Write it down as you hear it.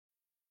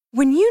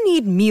When you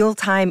need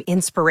mealtime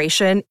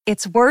inspiration,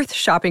 it's worth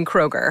shopping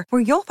Kroger,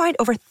 where you'll find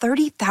over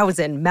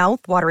 30,000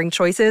 mouth-watering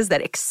choices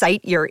that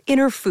excite your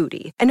inner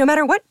foodie. And no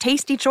matter what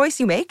tasty choice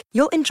you make,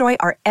 you'll enjoy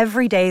our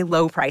everyday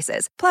low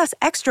prices, plus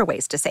extra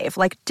ways to save,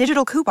 like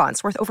digital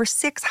coupons worth over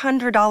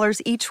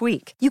 $600 each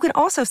week. You can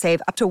also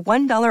save up to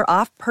 $1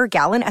 off per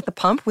gallon at the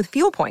pump with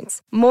fuel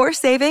points. More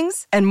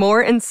savings and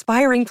more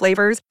inspiring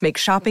flavors make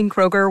shopping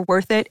Kroger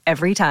worth it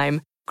every time.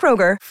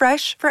 Kroger,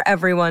 fresh for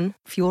everyone.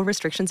 Fuel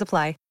restrictions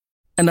apply.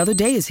 Another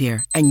day is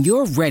here, and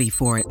you're ready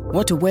for it.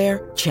 What to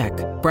wear? Check.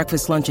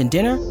 Breakfast, lunch, and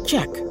dinner?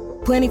 Check.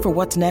 Planning for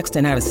what's next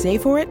and how to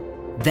save for it?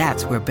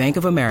 That's where Bank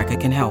of America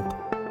can help.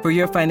 For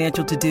your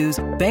financial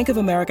to-dos, Bank of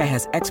America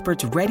has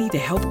experts ready to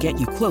help get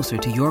you closer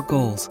to your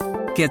goals.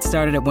 Get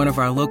started at one of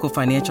our local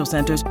financial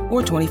centers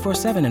or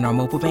 24/7 in our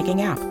mobile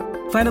banking app.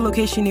 Find a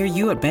location near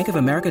you at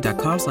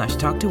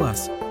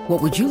bankofamerica.com/talktous.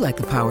 What would you like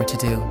the power to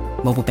do?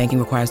 Mobile banking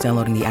requires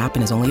downloading the app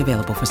and is only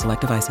available for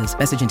select devices.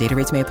 Message and data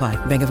rates may apply.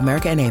 Bank of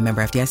America N.A.,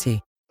 member FDIC.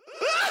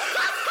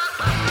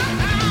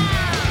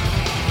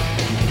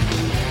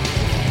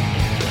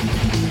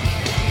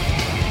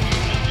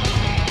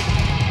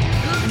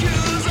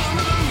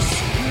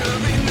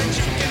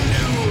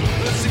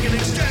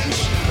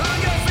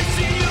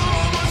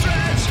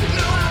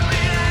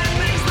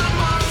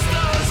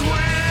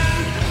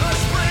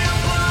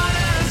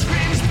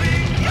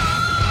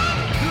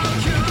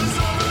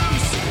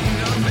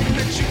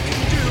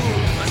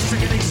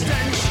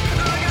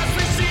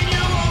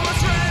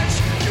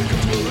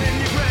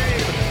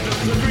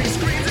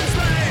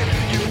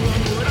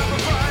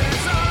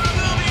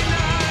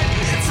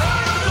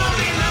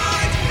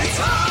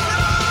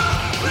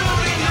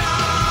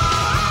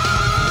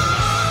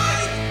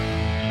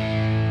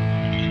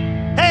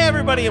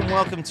 And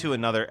welcome to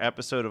another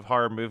episode of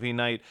Horror Movie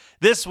Night.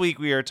 This week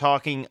we are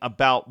talking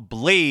about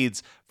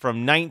Blades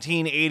from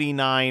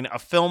 1989, a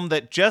film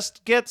that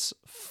just gets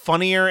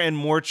funnier and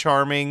more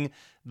charming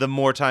the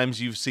more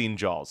times you've seen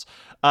Jaws.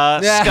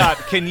 Scott,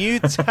 can you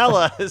tell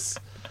us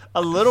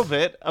a little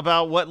bit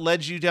about what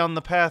led you down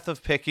the path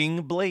of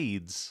picking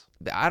Blades?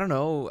 I don't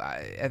know.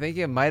 I think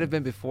it might have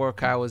been before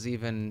Kyle was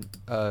even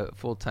a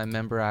full-time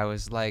member. I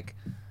was like,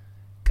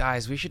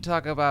 guys, we should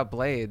talk about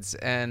Blades,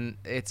 and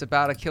it's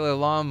about a killer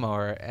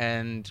lawnmower.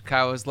 And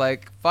Kyle was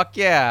like, fuck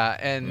yeah.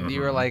 And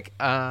you were like,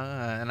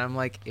 and I'm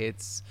like,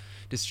 it's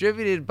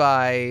distributed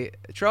by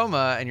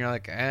Troma, and you're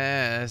like,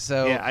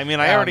 So yeah, I mean,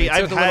 I've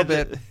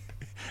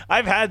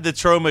had the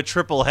Troma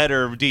triple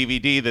header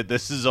DVD that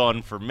this is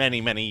on for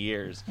many, many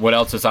years. What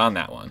else is on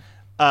that one?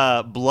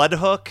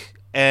 Bloodhook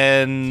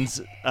and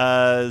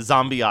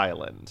Zombie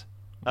Island,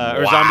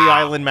 or Zombie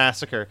Island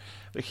Massacre.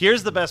 But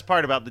here's the best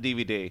part about the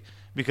DVD.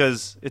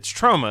 Because it's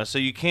Troma, so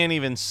you can't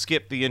even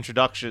skip the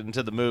introduction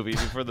to the movie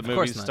before the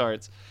movie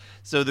starts.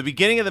 So the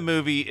beginning of the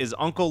movie is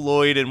Uncle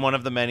Lloyd and one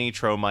of the many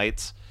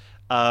Tromites,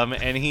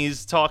 and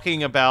he's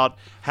talking about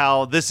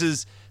how this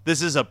is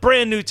a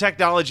brand new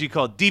technology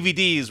called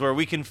DVDs where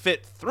we can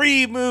fit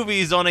 3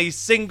 movies on a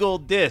single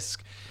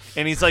disc.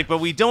 And he's like, but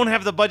we don't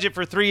have the budget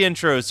for 3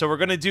 intros, so we're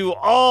going to do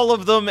all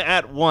of them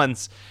at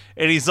once.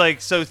 And he's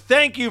like, so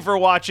thank you for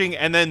watching.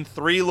 And then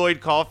 3 Lloyd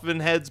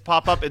Kaufman heads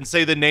pop up and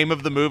say the name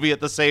of the movie at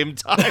the same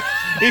time.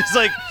 He's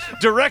like,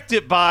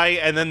 directed by,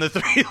 and then the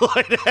 3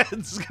 Lloyd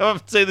heads come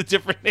up and say the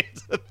different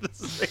names at the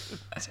same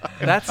time.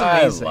 That's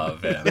amazing. I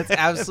love it. That's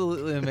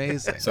absolutely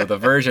amazing. So the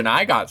version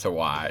I got to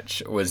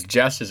watch was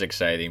just as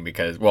exciting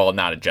because, well,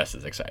 not just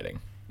as exciting,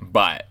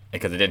 but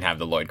because it didn't have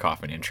the Lloyd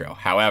Kaufman intro.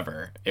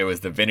 However, it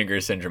was the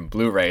Vinegar Syndrome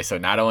Blu-ray, so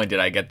not only did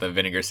I get the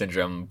Vinegar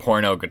Syndrome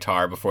porno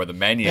guitar before the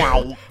menu,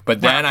 but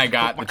then I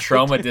got the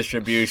Troma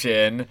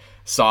distribution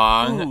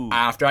song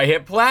after I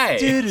hit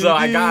play. So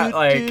I got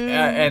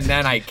and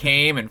then I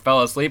came and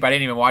fell asleep. I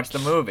didn't even watch the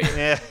movie.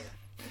 Yeah.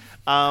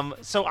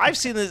 So I've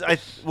seen this.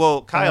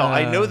 Kyle,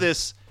 I know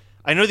this.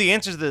 I know the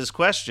answer to this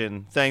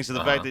question thanks to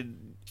the fact that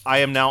I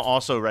am now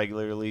also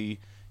regularly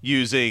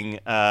using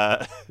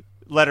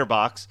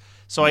Letterboxd.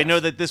 So I know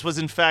that this was,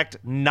 in fact,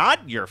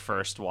 not your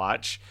first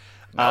watch.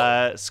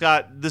 No.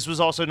 Scott, this was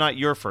also not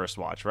your first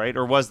watch, right?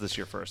 Or was this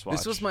your first watch?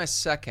 This was my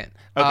second.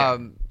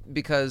 Okay.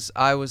 Because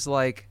I was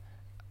like,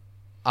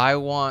 I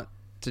want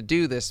to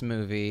do this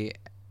movie.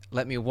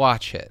 Let me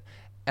watch it.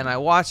 And I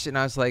watched it, and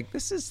I was like,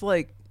 this is,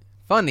 like,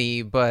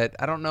 funny, but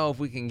I don't know if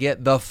we can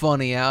get the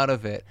funny out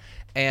of it.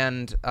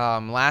 And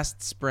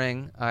last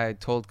spring, I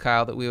told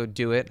Kyle that we would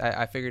do it.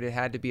 I figured it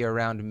had to be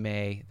around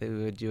May that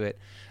we would do it.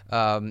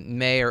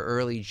 May or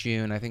early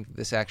June. I think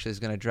this actually is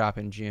going to drop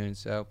in June.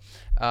 So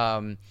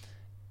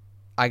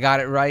I got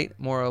it right,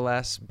 more or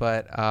less.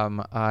 But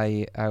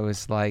I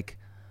was like,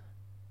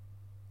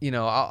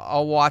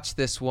 I'll watch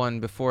this one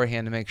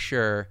beforehand to make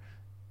sure.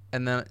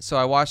 And then so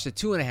I watched it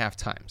 2.5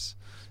 times.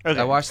 Okay.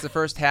 I watched the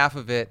first half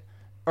of it.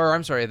 Or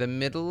I'm sorry, the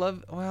middle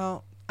of,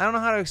 I don't know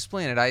how to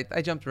explain it.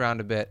 I jumped around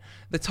a bit.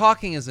 The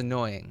talking is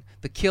annoying.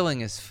 The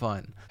killing is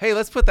fun. Hey,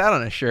 let's put that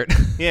on a shirt.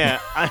 Yeah,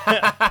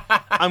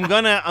 I'm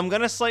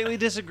gonna slightly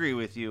disagree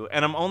with you,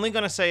 and I'm only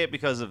gonna say it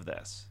because of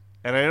this.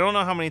 and I don't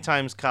know how many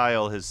times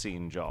Kyle has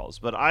seen Jaws,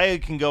 but I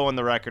can go on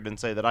the record and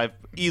say that I've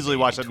easily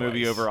watched that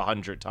movie over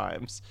 100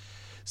 times.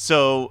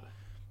 So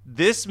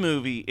this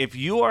movie, if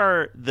you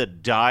are the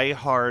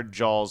diehard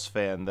Jaws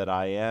fan that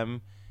I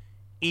am,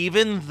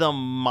 even the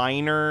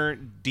minor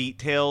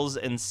details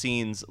and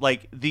scenes,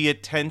 like the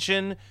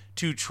attention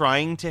to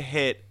trying to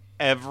hit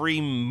every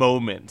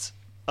moment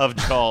of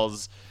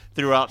Jaws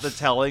throughout the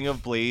telling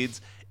of Blades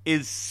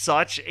is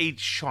such a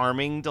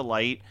charming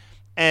delight.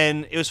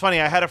 And it was funny,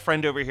 I had a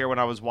friend over here when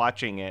I was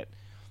watching it,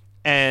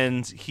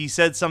 and he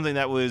said something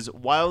that was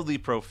wildly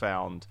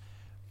profound,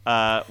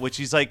 which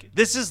he's like,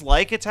 this is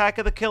like Attack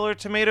of the Killer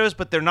Tomatoes,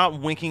 but they're not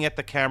winking at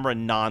the camera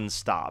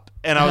nonstop.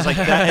 And I was like,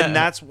 and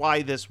that's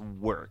why this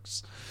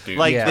works. Dude,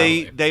 like,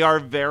 yeah. they are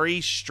very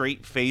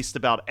straight-faced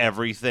about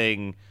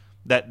everything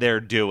that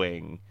they're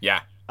doing.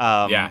 Yeah.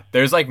 Yeah.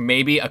 There's like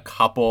maybe a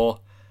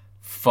couple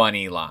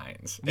funny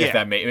lines, if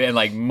that and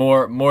like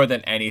more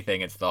than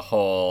anything, it's the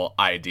whole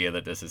idea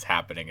that this is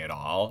happening at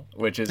all,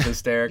 which is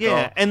hysterical.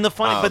 Yeah, and the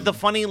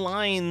funny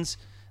lines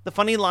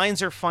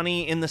are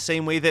funny in the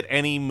same way that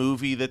any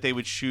movie that they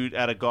would shoot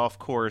at a golf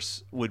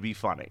course would be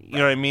funny. You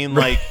know what I mean?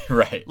 Like,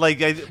 right. Like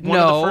one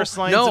of the first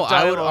lines. No, of dialogue,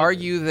 I would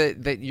argue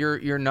that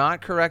you're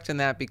not correct in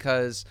that,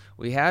 because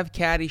we have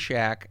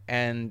Caddyshack,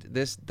 and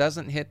this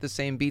doesn't hit the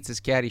same beats as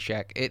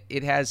Caddyshack.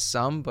 It has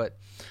some, but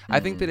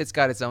I think that it's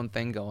got its own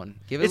thing going.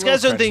 It's got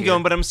its own thing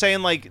going, but I'm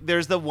saying, like,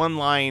 there's the one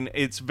line.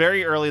 It's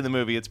very early in the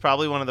movie. It's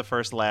probably one of the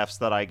first laughs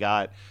that I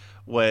got.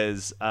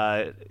 Was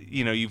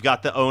you've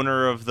got the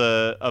owner of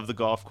the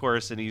golf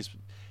course, and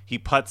he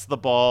putts the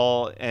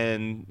ball,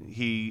 and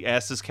he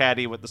asks his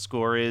caddy what the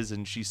score is,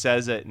 and she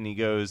says it, and he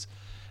goes,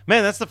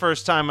 "Man, that's the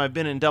first time I've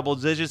been in double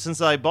digits since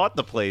I bought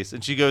the place."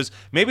 And she goes,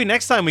 "Maybe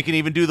next time we can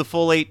even do the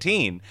full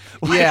 18."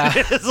 Yeah,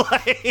 it's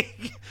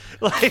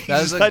like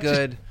that was a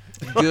good.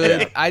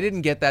 I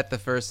didn't get that the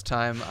first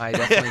time. I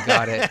definitely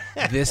got it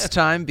this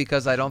time,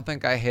 because I don't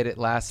think I hit it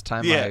last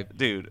time.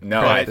 Dude.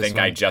 No, I think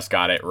I just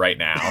got it right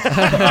now.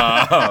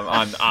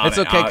 It's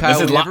okay,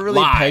 Kyle. We never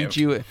really live. pegged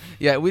you.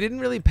 Yeah, we didn't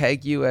really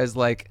peg you as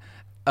like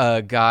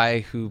a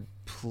guy who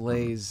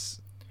plays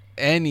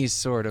any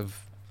sort of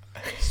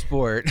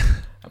sport.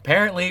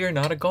 Apparently, you're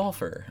not a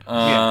golfer,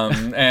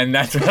 and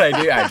that's what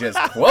I do. I just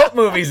quote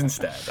movies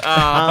instead.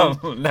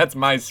 That's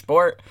my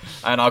sport,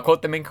 and I'll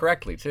quote them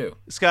incorrectly too.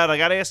 Scott, I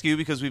got to ask you,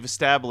 because we've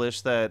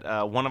established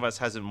that one of us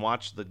hasn't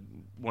watched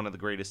one of the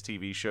greatest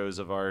TV shows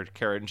of our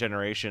current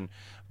generation,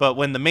 but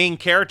when the main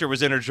character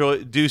was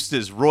introduced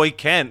as Roy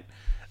Kent,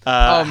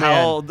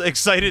 how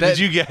excited did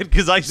you get?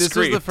 Because This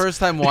screamed. was the first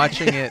time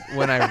watching it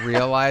when I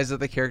realized that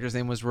the character's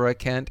name was Roy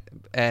Kent,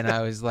 and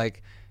I was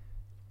like,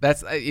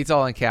 it's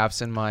all in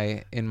caps in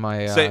my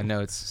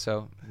notes.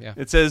 So yeah,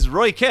 it says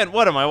Roy Kent.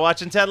 What am I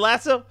watching? Ted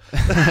Lasso?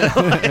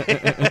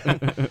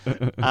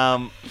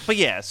 But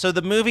yeah, so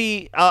the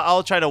movie.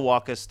 I'll try to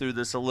walk us through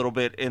this a little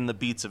bit in the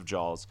beats of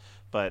Jaws.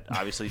 But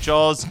obviously,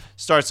 Jaws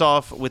starts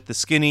off with the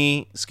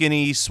skinny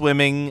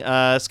swimming,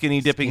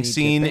 skinny dipping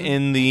scene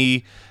in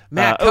the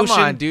Matt, come ocean.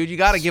 on, dude! You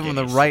got to give him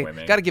the right.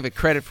 Swimming. Got to give it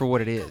credit for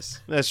what it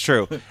is. That's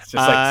true. It's just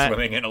like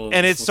swimming in a little.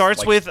 And it starts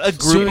like, with a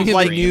group Swimming of in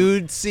like the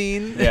nude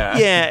scene. Yeah.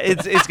 Yeah,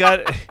 it's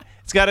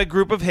got a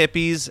group of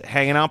hippies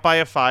hanging out by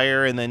a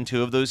fire, and then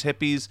two of those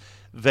hippies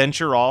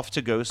venture off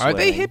to go swimming. Are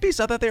they hippies?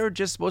 I thought they were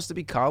just supposed to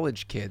be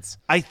college kids.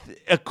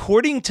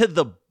 According to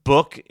the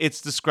book,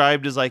 it's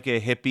described as like a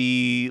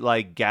hippie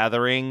like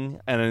gathering,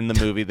 and in the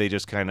movie they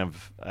just kind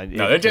of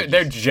no,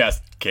 they're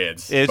just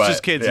kids. It's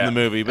just kids in the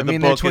movie, but I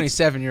mean, the they're book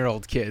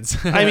 27-year-old kids.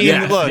 I mean,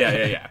 yeah, look,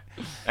 yeah.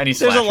 Any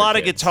there's a slasher lot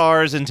of kids.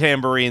 guitars and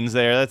tambourines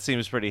there. That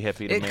seems pretty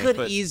hippie to It me. could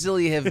but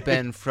easily have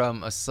been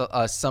from a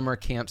summer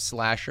camp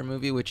slasher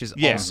movie, which is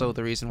also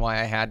the reason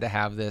why I had to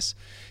have this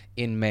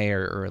in May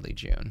or early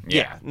June.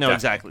 Yeah, no, definitely.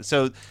 exactly.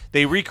 So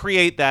they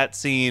recreate that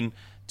scene.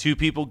 Two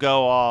people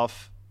go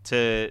off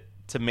to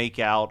make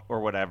out or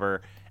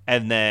whatever,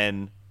 and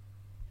then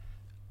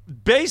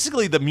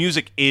basically the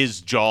music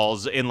is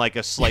Jaws in like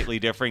a slightly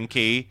different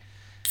key.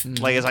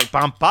 Like it's like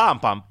bum bum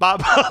bum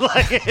bum.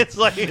 Like it's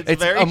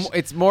very.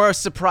 It's more a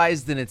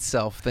surprise than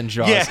itself than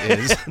Jaws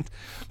is.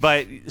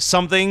 But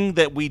something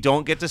that we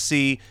don't get to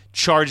see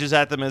charges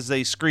at them as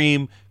they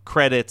scream.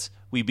 Credits.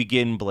 We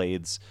begin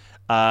Blades.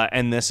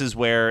 And this is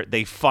where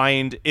they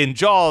find, in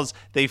Jaws,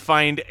 they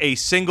find a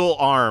single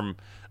arm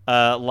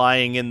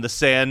lying in the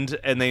sand,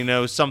 and they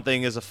know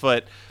something is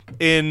afoot.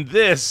 In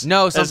this...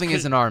 No, something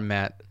is an arm,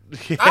 Matt.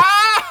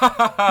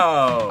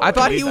 Oh, I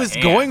thought he was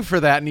going for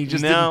that, and he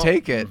just didn't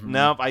take it.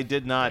 Nope, I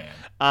did not.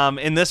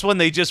 In this one,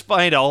 they just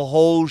find a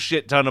whole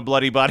shit ton of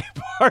bloody body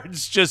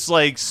parts just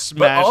like smashed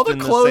but all the in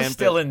clothes the sand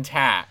still pit.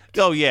 intact.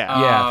 Oh,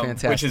 yeah. Yeah,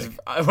 fantastic.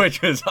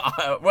 Which was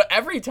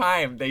every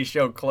time they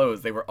showed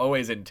clothes, they were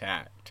always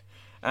intact.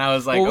 And I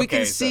was like, well, we okay,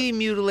 can see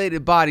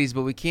mutilated bodies,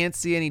 but we can't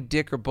see any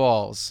dick or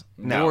balls.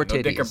 No or no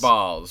titties. dick or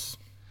balls.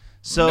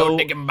 So no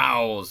digging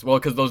balls. Well,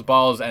 because those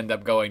balls end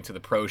up going to the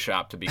pro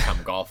shop to become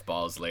golf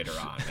balls later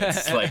on.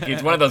 It's like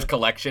it's one of those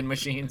collection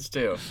machines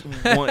too.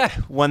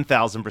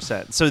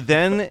 1,000%. So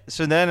then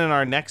in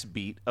our next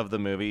beat of the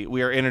movie,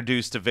 we are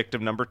introduced to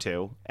victim number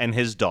 2 and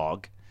his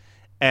dog.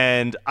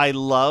 And I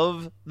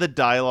love the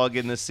dialogue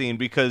in this scene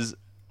because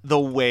the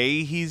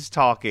way he's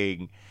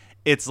talking,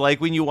 it's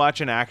like when you watch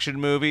an action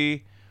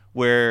movie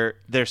where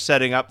they're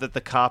setting up that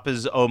the cop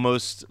is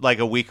almost like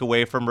a week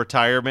away from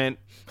retirement.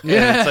 Yeah.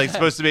 And it's like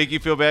supposed to make you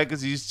feel bad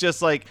because he's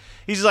just like,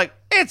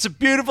 it's a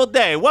beautiful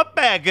day. What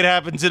bad could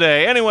happen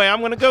today? Anyway, I'm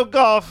going to go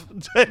golf.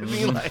 And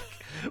he like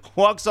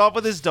walks off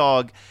with his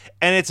dog.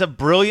 And it's a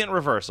brilliant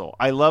reversal.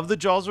 I love the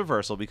Jaws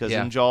reversal because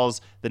in Jaws,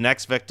 the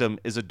next victim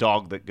is a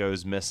dog that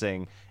goes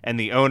missing. And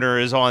the owner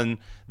is on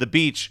the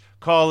beach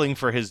calling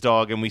for his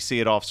dog, and we see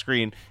it off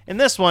screen. In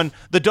this one,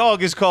 the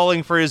dog is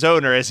calling for his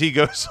owner as he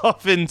goes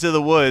off into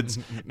the woods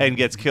and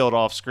gets killed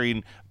off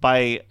screen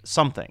by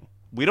something.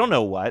 We don't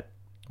know what.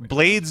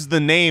 Blade's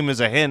the name is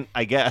a hint,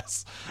 I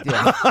guess.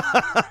 Yeah.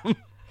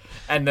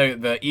 And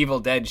the Evil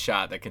Dead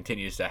shot that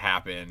continues to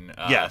happen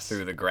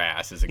through the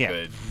grass is a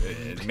good.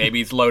 Maybe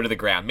it's low to the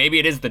ground. Maybe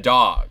it is the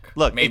dog.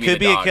 Look, maybe it could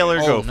be a killer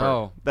gopher.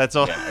 No. That's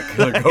all. Yeah, a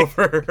killer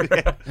gopher.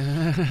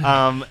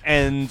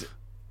 And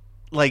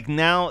like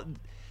now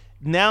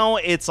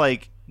it's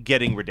like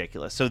getting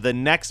ridiculous. So the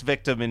next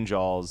victim in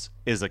Jaws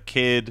is a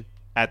kid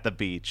at the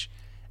beach,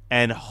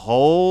 and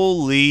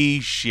holy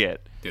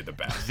shit. Dude, the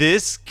best.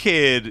 This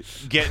kid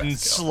getting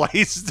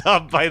sliced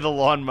up by the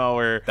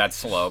lawnmower. That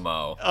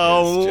slow-mo.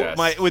 Oh,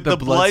 my. With the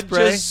blood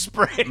spray? just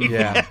spraying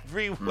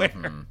everywhere.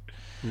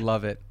 Mm-hmm.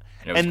 Love it.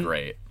 It was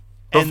great.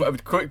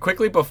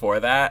 Quickly before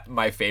that,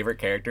 my favorite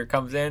character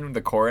comes in, the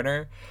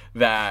coroner,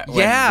 that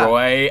when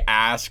Roy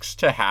asks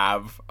to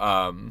have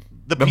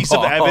the piece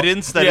of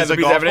evidence that is a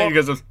golf ball? He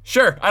goes,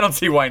 sure, I don't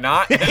see why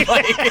not. And,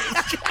 like,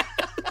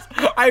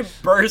 I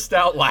burst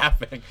out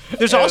laughing.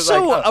 There's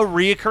also a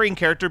reoccurring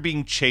character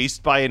being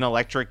chased by an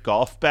electric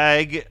golf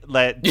bag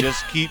that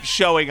just keeps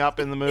showing up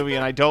in the movie,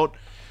 and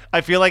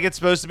I feel like it's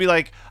supposed to be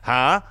like,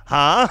 huh?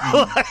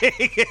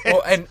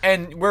 Well,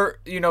 and we're,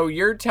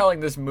 you're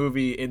telling this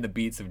movie in the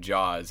beats of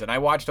Jaws, and I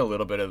watched a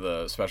little bit of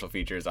the special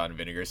features on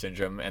Vinegar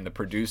Syndrome, and the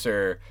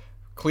producer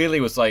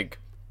clearly was like,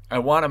 I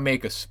want to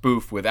make a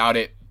spoof without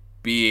it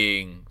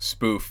being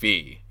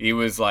spoofy. He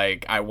was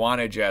like, I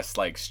want to just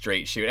like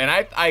straight shoot. And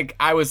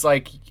I was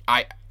like,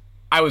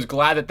 I was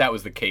glad that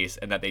was the case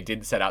and that they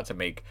didn't set out to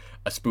make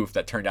a spoof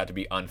that turned out to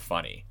be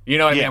unfunny. You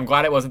know what I mean? I'm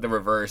glad it wasn't the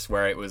reverse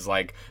where it was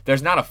like,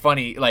 there's not a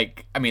funny,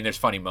 like, I mean, there's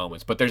funny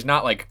moments, but there's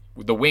not like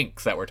the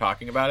winks that we're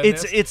talking about in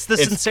this. It's the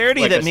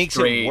sincerity like that makes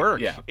it work.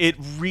 Yeah. It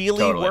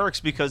really works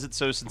because it's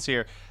so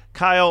sincere.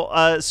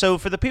 Kyle, so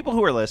for the people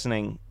who are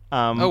listening,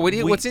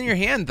 what's in your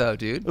hand though,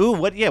 dude? Ooh,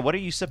 what are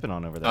you sipping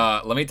on over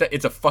there? Let me tell you,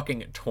 it's a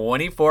fucking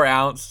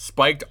 24-ounce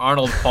spiked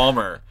Arnold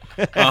Palmer.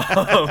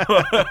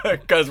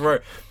 Because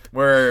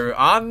we're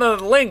on the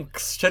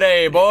links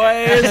today,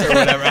 boys, or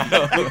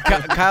whatever.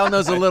 Kyle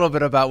knows a little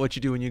bit about what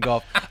you do when you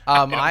golf.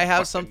 I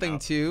have something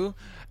too,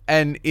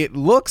 and it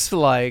looks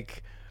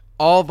like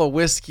all the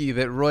whiskey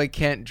that Roy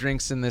Kent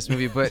drinks in this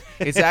movie, but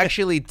it's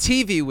actually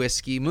TV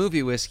whiskey,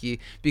 movie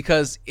whiskey,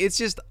 because it's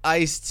just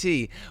iced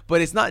tea.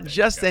 But it's not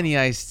just any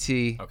iced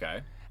tea.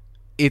 Okay.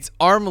 It's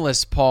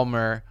Armless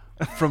Palmer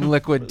from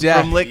Liquid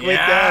Death. From Liquid Death.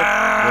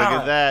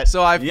 Look at that.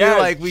 So I feel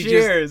like we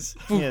cheers.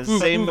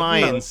 Same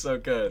minds. So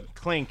good.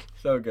 Clink.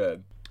 So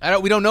good.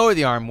 We don't know where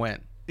the arm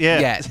went. Yeah.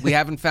 Yet. We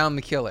haven't found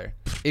the killer.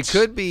 It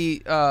could be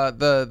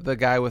the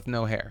guy with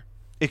no hair.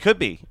 It could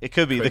be.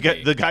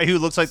 The guy who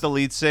looks like the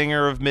lead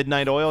singer of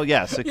Midnight Oil.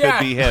 Yes, it could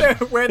be him.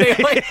 Where they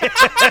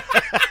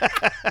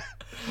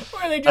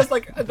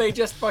they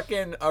just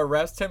fucking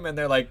arrest him and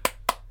they're like,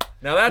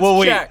 now that's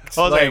checked.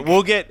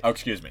 We'll get. Oh,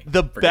 excuse me.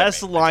 The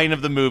best line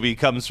of the movie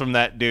comes from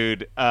that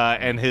dude,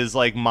 and his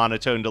like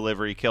monotone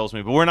delivery kills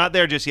me. But we're not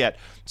there just yet.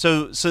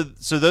 So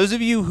those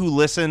of you who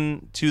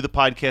listen to the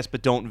podcast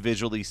but don't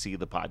visually see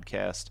the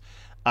podcast,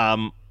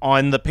 on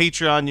the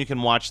Patreon you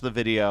can watch the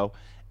video.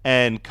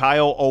 And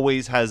Kyle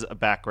always has a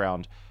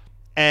background.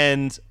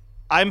 And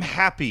I'm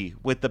happy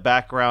with the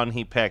background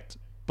he picked.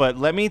 But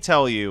let me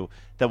tell you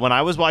that when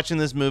I was watching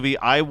this movie,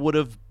 I would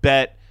have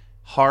bet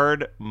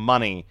hard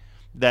money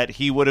that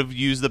he would have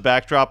used the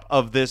backdrop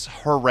of this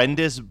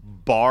horrendous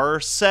bar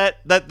set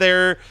that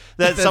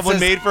someone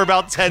made for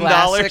about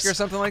 $10 or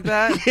something like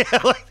that.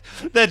 Yeah,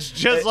 that's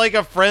just like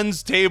a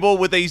friend's table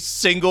with a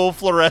single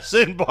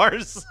fluorescent bar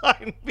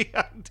sign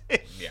behind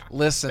it. Yeah.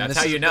 Listen, that's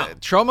how you know.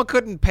 Troma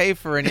couldn't pay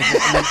for anything.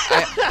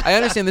 I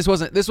understand this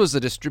was a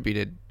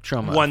distributed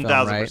Troma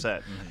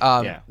 1,000%.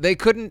 Right? They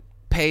couldn't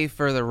pay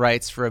for the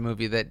rights for a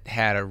movie that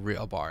had a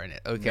real bar in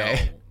it.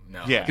 Okay.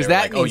 No. Yeah. Because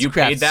that means you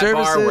craft paid that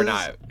services. bar. We're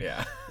not.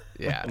 Yeah.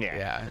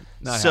 Yeah.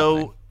 Not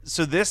So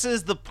this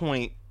is the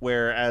point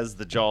where, as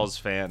the Jaws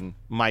fan,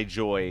 my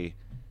joy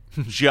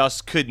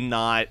just could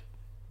not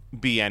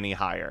be any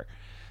higher.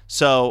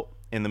 So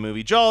in the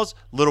movie Jaws,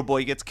 little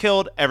boy gets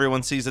killed.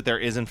 Everyone sees that there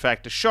is in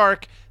fact a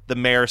shark. The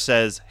mayor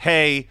says,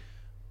 "Hey,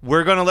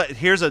 we're gonna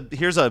here's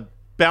a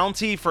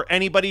bounty for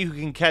anybody who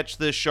can catch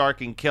this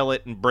shark and kill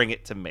it and bring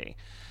it to me.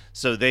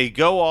 So they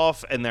go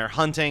off and they're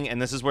hunting,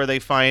 and this is where they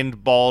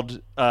find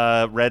bald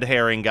red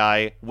herring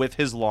guy with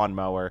his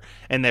lawnmower,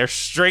 and they're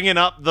stringing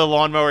up the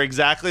lawnmower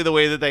exactly the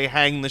way that they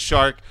hang the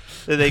shark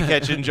that they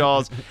catch in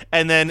Jaws.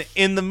 And then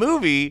in the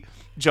movie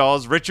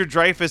Jaws, Richard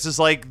Dreyfuss is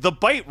like, the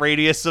bite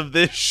radius of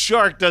this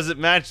shark doesn't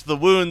match the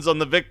wounds on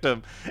the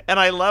victim. And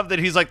I love that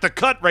he's like, the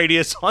cut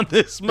radius on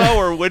this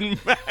mower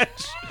wouldn't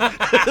match.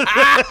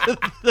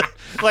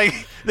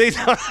 Like, they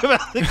talk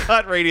about the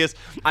cut radius.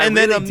 And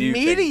then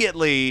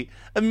immediately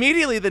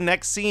the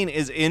next scene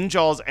is in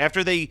Jaws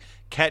after they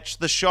catch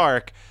the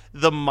shark.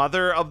 The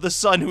mother of the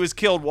son who is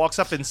killed walks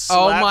up and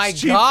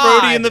slaps Chief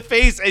Brody in the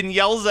face and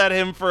yells at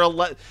him for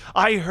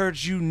I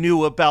heard you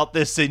knew about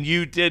this and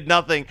you did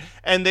nothing.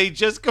 And they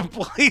just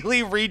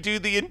completely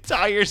redo the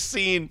entire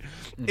scene.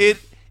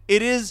 It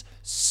is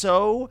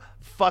so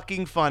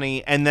fucking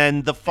funny. And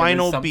then the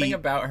final something beat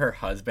about her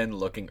husband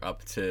looking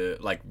up to,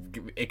 like,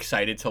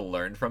 excited to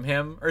learn from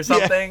him or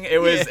something. It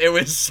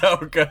was so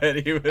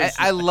good. He was.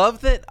 I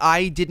love that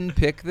I didn't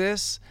pick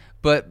this,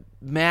 but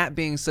Matt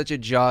being such a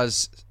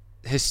Jaws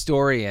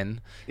historian,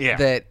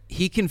 that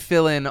he can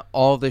fill in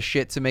all the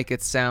shit to make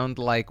it sound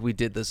like we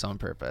did this on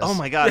purpose. Oh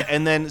my god.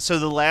 And then so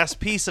the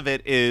last piece of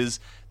it is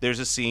there's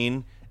a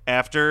scene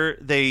after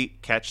they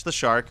catch the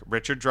shark.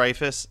 Richard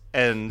Dreyfuss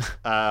and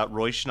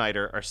Roy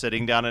Schneider are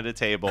sitting down at a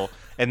table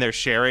and they're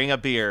sharing a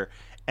beer,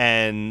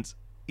 and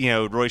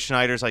Roy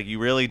Schneider's like, you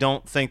really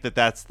don't think that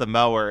that's the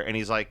mower? And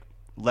he's like,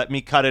 let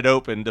me cut it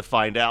open to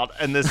find out.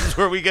 And this is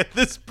where we get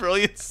this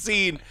brilliant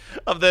scene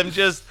of them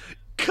just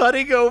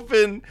cutting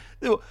open.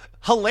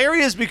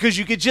 Hilarious because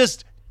you could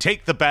just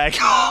take the bag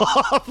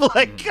off.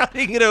 Like,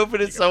 cutting it open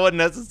is so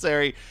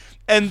unnecessary.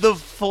 And the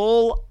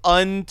full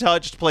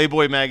untouched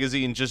Playboy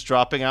magazine just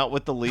dropping out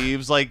with the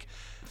leaves. Like,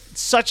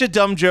 such a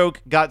dumb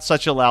joke got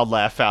such a loud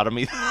laugh out of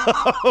me.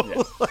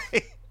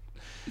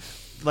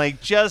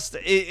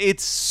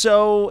 It's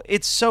so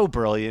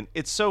brilliant.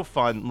 It's so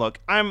fun. Look,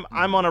 I'm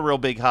on a real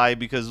big high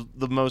because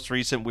the most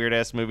recent Weird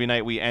Ass Movie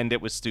Night, we end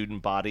it with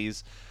Student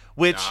Bodies,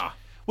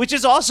 which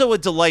is also a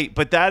delight,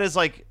 but that is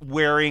like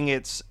wearing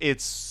its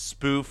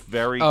spoof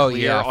very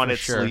clear on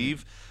its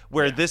sleeve.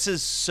 Where this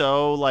is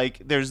so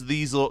like, there's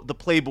the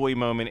Playboy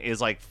moment is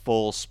like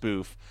full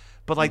spoof,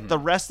 but like the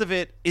rest of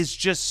it is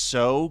just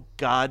so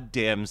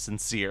goddamn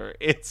sincere.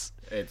 It's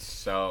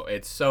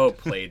so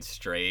played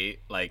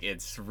straight. Like,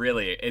 it's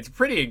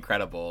pretty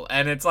incredible,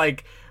 and it's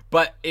like,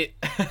 but it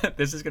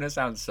this is gonna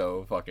sound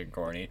so fucking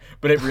corny,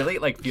 but it really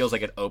like feels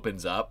like it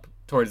opens up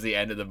towards the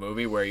end of the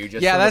movie where you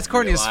just that's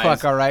corny as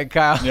fuck. All right,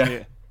 Kyle.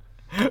 Yeah.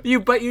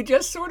 You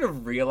just sort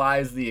of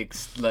realize the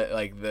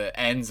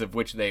ends of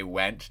which they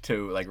went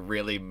to like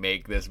really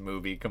make this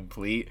movie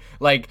complete.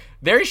 Like,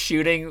 they're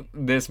shooting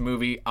this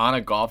movie on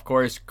a golf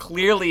course,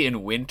 clearly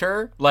in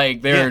winter.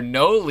 Like, there are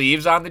no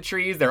leaves on the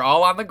trees; they're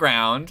all on the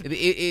ground.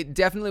 It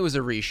definitely was a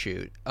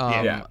reshoot.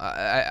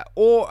 I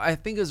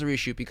think it was a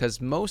reshoot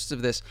because most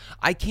of this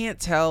I can't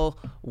tell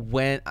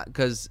when,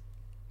 because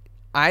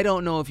I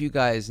don't know if you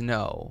guys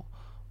know,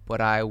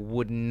 but I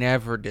would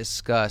never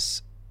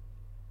discuss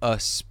a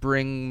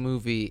spring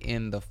movie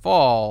in the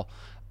fall,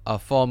 a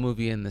fall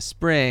movie in the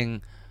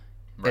spring,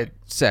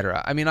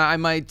 etc. I mean, I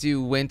might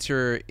do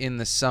winter in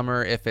the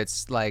summer if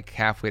it's like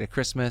halfway to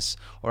Christmas,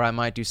 or I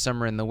might do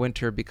summer in the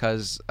winter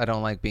because I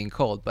don't like being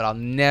cold, but I'll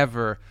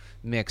never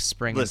mix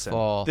spring and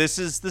fall. This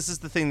is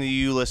the thing that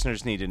you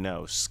listeners need to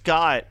know.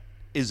 Scott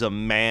is a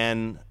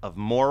man of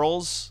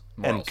morals.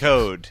 And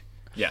code.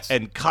 Yes.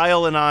 And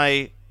Kyle and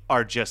I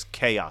are just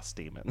chaos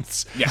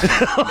demons. Yeah.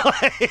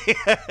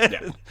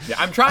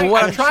 I'm trying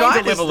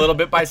to live a little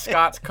bit by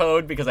Scott's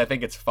code because I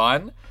think it's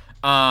fun.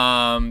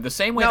 The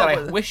same way that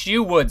I wish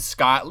you would,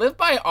 Scott. Live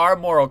by our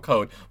moral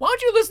code. Why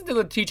don't you listen to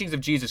the teachings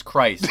of Jesus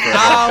Christ?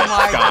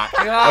 Scott.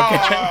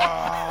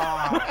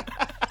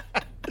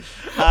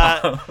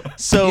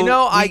 So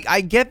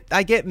I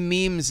get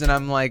memes and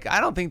I'm like, I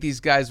don't think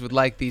these guys would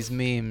like these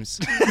memes.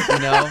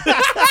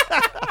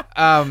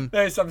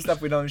 There's some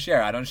stuff we don't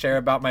share. I don't share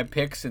about my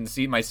picks and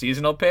my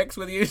seasonal picks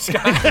with you,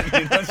 Scott.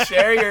 You don't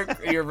share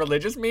your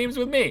religious memes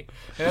with me,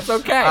 and that's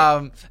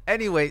okay.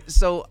 Anyway,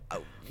 so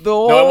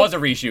no, it was a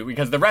reshoot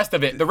because the rest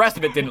of it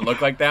didn't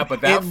look like that.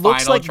 But that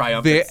final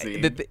triumphant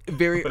scene, the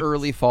very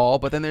early fall.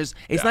 But then it's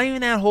not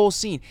even that whole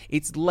scene.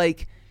 It's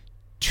like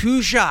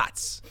 2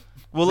 shots.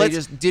 Well, they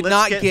just did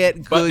not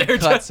get good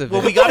cuts of it.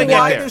 Well, we gotta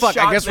get there. Fuck,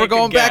 I guess we're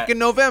going back in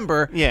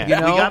November. Yeah,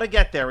 we gotta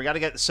get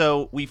there.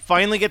 So we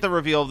finally get the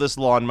reveal of this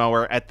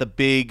lawnmower at the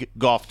big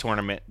golf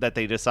tournament that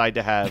they decide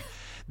to have.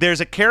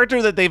 There's a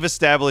character that they've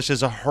established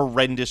as a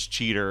horrendous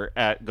cheater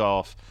at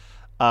golf,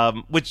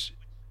 which,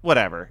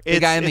 whatever. The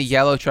guy in the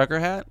yellow trucker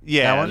hat?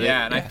 Yeah. That one?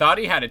 Yeah, and I thought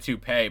he had a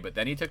toupee, but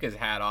then he took his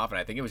hat off, and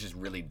I think it was just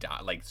really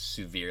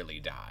severely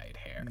dyed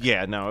hair.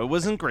 Yeah, no, it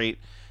wasn't great.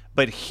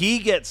 But he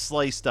gets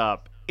sliced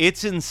up,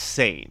 it's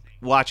insane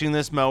watching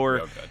this mower.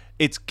 Real good.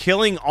 It's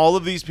killing all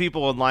of these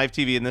people on live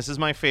TV, and this is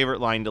my favorite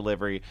line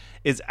delivery,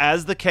 is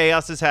as the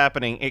chaos is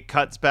happening, it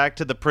cuts back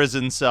to the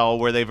prison cell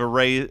where they've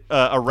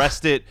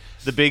arrested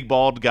the big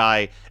bald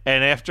guy,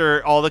 and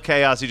after all the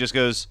chaos, he just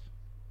goes,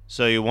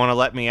 so you want to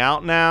let me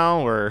out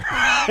now, or...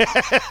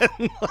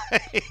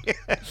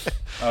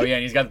 Oh, yeah,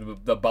 and he's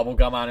got the bubble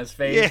gum on his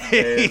face. Yeah,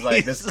 It's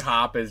like, this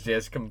cop is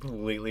just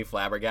completely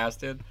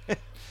flabbergasted.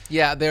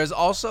 Yeah, there's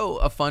also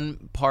a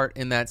fun part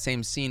in that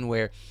same scene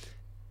where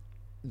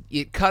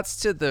it cuts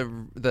to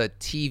the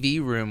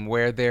TV room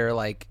where they're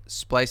like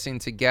splicing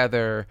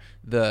together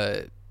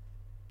the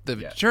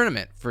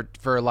tournament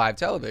for live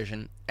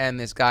television, and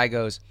this guy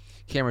goes,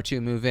 camera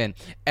 2, move in,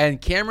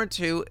 and camera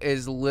 2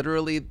 is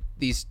literally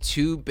these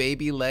 2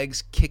 baby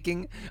legs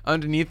kicking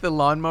underneath the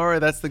lawnmower.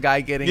 That's the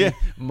guy getting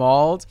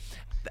mauled.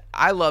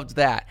 I loved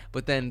that.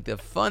 But then the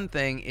fun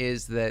thing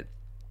is that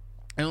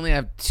I only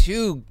have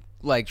 2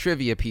 like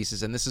trivia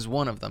pieces, and this is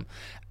one of them.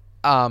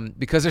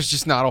 Because there's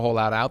just not a whole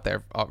lot out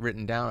there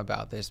written down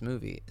about this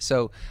movie.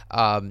 So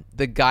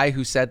the guy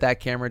who said that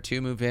camera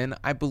 2 move in,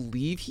 I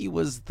believe he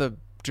was the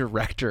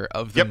director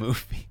of the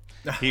movie.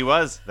 He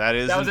was. That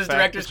was his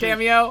director's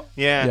cameo?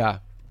 Yeah.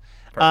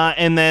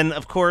 And then,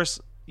 of course,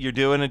 you're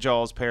doing a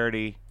Jaws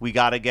parody. We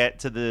got to get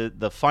to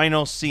the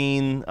final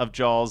scene of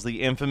Jaws,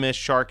 the infamous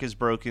Shark is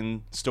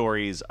Broken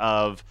stories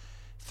of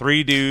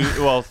 3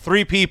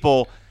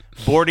 people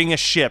boarding a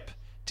ship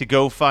to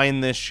go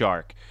find this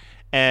shark.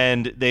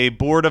 And they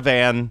board a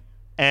van,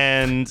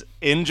 and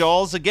in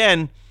Jaws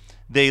again,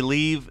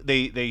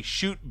 they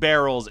shoot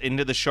barrels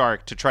into the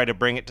shark to try to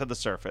bring it to the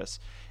surface.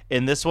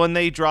 In this one,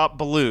 they drop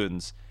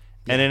balloons.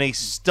 And in a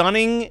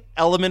stunning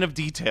element of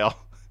detail,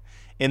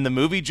 in the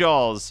movie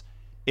Jaws,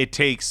 it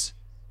takes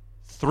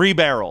 3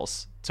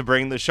 barrels to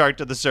bring the shark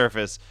to the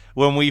surface.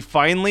 When we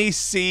finally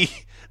see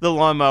the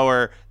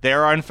lawnmower,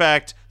 there are in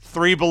fact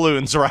 3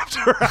 balloons wrapped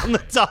around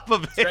the top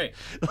of it.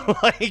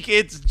 Like,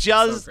 it's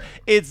just,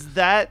 it's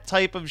that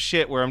type of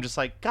shit where I'm just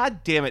like,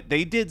 God damn it.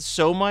 They did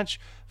so much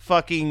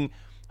fucking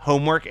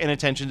homework and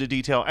attention to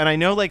detail. And I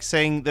know, like,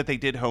 saying that they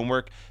did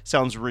homework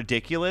sounds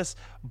ridiculous,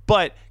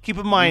 but keep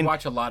in mind, you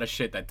watch a lot of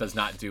shit that does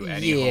not do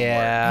any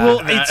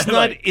homework.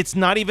 Well, it's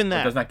not even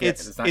that.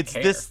 It's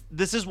care.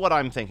 This is what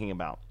I'm thinking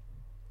about.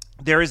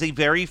 There is a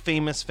very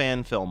famous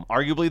fan film,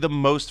 arguably the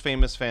most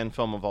famous fan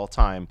film of all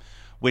time,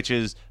 which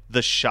is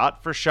the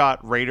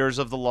shot-for-shot Raiders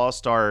of the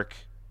Lost Ark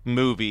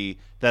movie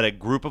that a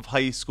group of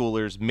high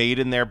schoolers made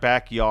in their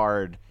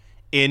backyard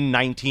in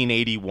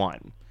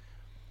 1981.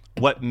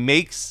 What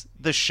makes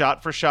the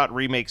shot-for-shot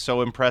remake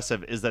so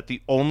impressive is that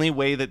the only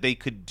way that they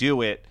could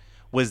do it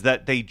was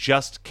that they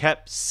just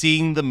kept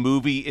seeing the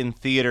movie in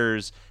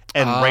theaters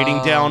and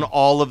writing down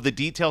all of the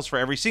details for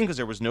every scene, because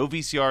there was no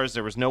VCRs,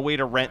 there was no way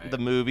to rent the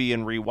movie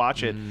and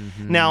rewatch it.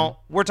 Now,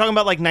 we're talking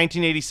about like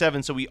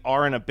 1987, so we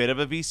are in a bit of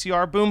a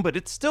VCR boom, but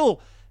it's still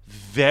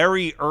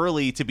very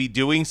early to be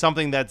doing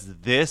something that's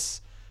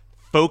this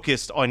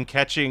focused on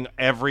catching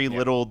every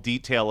little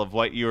detail of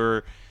what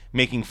you're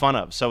making fun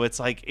of. So it's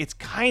like, it's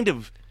kind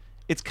of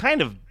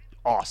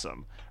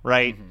awesome,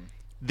 right?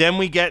 Then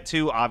we get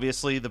to,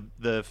 obviously,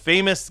 the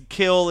famous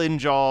kill in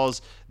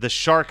Jaws. The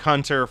shark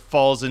hunter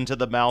falls into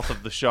the mouth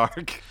of the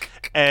shark.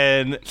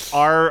 And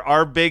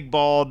our big,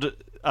 bald,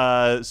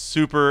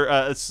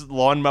 super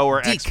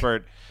lawnmower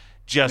expert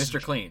just...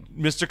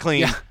 Mr.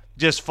 Clean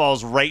just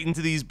falls right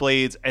into these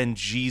blades. And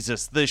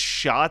Jesus, the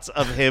shots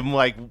of him,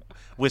 like,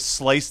 with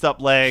sliced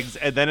up legs.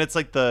 And then it's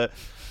like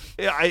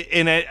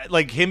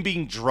like him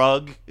being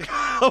drugged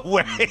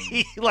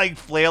away, like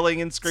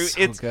flailing and screaming.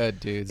 It's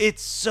good, dude.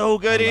 It's so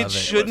good. It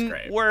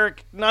shouldn't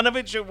work. None of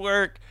it should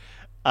work.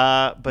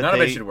 But none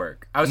of it should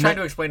work. I was trying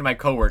to explain to my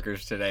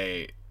coworkers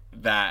today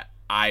that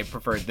I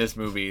preferred this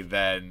movie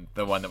than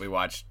the one that we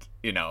watched,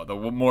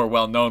 the more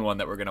well-known one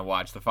that we're going to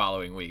watch the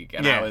following week.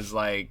 And I was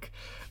like,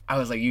 I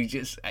was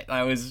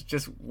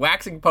just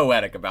waxing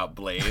poetic about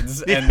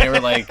Blades, and they were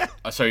like,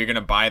 so you're going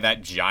to buy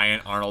that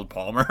giant Arnold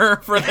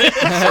Palmer for this,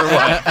 or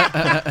what?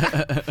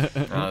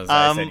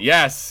 I said,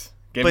 yes,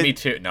 give me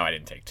 2. No, I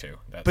didn't take 2.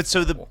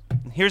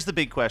 Here's the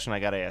big question I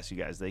got to ask you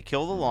guys. They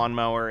kill the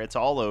lawnmower. It's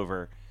all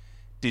over.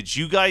 Did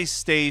you guys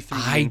stay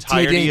through the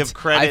entirety of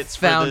credits?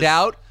 I found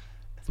out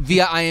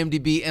via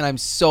IMDb, and I'm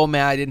so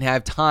mad I didn't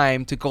have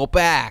time to go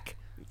back.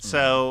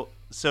 So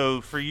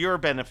for your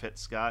benefit,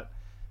 Scott,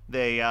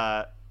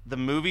 the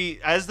movie,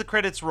 as the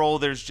credits roll,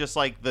 there's just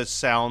like the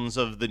sounds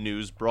of the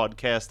news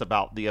broadcast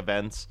about the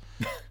events.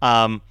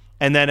 And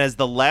then as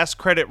the last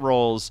credit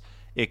rolls,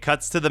 it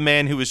cuts to the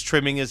man who was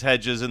trimming his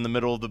hedges in the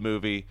middle of the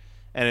movie,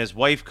 and his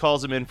wife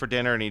calls him in for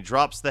dinner, and he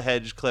drops the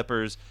hedge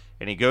clippers,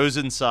 and he goes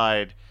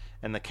inside,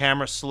 and the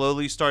camera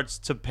slowly starts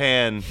to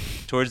pan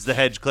towards the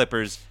hedge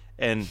clippers,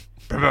 and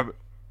like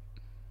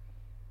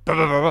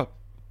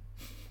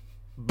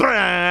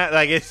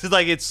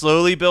it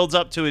slowly builds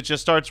up to it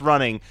just starts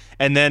running,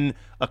 and then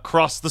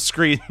across the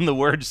screen the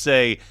words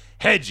say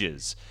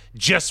hedges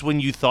just when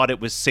you thought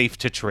it was safe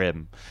to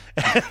trim.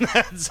 And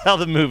that's how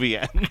the movie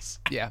ends.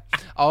 Yeah.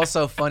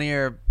 Also,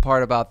 funnier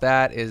part about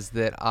that is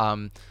that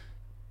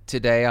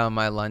today on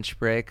my lunch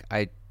break,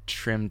 I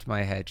trimmed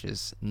my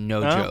hedges.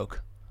 No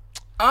joke.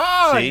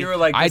 Oh, See? you were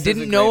like, I this is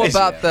didn't a know great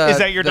about idea. the Is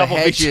that your the double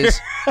hedges.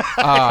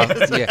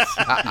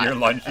 Yeah,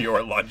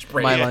 your lunch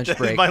break. my lunch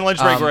break. My lunch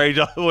break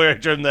where I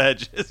trim the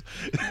hedges.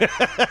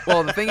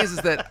 Well, the thing is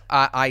that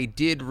I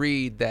did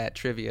read that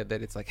trivia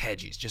that it's like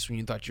hedges just when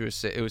you thought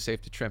it was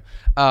safe to trim.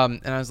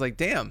 And I was like,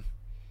 damn,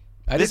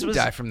 I didn't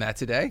die from that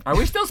today. Are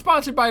we still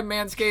sponsored by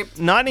Manscaped?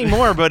 Not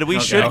anymore, but we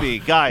should be,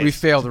 guys. We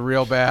failed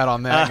real bad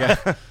on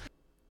that guy.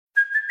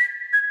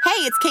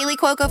 Hey, it's Kaylee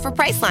Cuoco for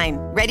Priceline.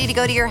 Ready to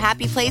go to your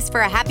happy place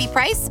for a happy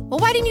price? Well,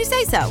 why didn't you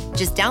say so?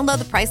 Just download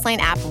the Priceline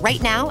app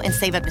right now and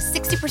save up to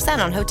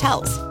 60% on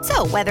hotels.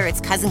 So whether it's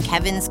Cousin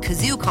Kevin's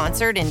Kazoo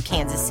Concert in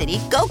Kansas City,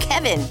 go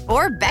Kevin,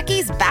 or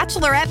Becky's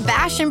Bachelorette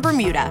Bash in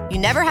Bermuda, you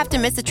never have to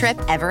miss a trip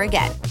ever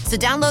again. So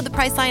download the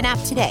Priceline app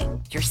today.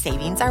 Your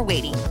savings are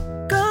waiting.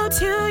 Go to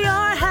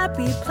your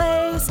happy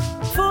place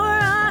for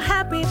a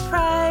happy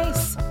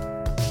price.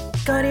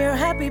 Go to your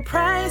happy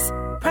price,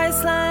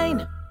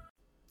 Priceline.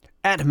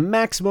 At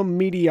Maximum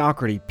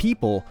Mediocrity,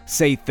 people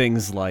say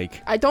things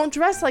like, I don't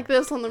dress like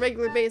this on the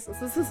regular basis.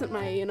 This isn't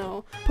my,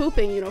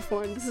 pooping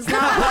uniform. This is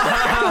not what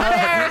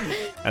I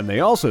wear. and they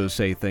also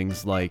say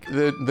things like,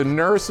 The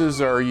nurses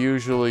are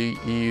usually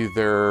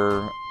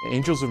either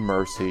angels of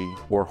mercy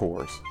or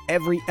whores.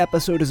 every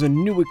episode is a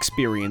new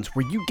experience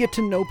where you get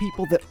to know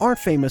people that aren't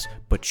famous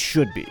but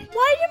should be.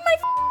 Why did my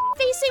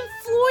facing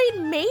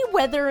Floyd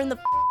Mayweather in the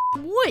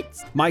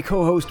woods? My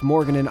co-host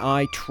Morgan and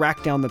I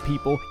track down the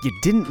people you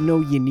didn't know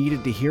you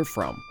needed to hear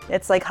from.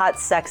 It's like hot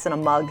sex in a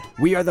mug.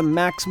 We are the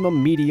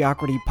Maximum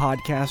Mediocrity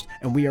Podcast,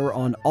 and we are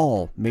on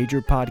all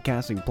major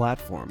podcasting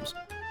platforms.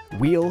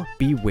 We'll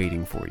be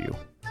waiting for you.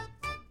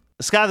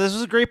 Scott, this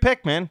was a great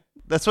pick, man.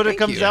 That's what it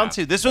comes down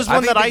to. This was I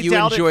one think that I you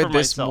doubted enjoyed for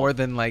this myself. more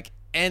than like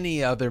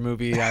any other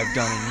movie I've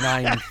done in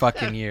 9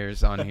 fucking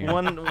years on here.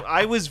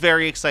 I was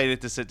very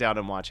excited to sit down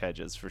and watch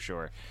Hedges for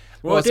sure.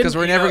 Well, it's because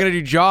we're never going to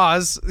do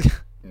Jaws.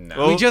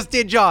 No. We just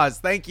did Jaws.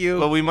 Thank you.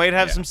 But we might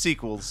have some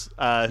sequels.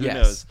 Who Yes.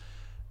 knows?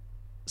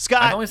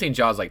 Scott. I've only seen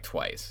Jaws like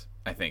twice,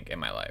 I think, in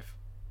my life.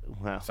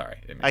 Well, Sorry.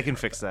 didn't mean I to can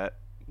interrupt fix that.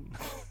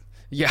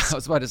 Yeah, I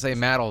was about to say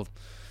Matt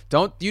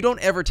don't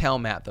ever tell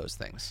Matt those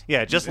things.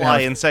 Yeah, just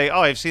lie and say,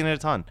 oh, I've seen it a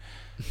ton.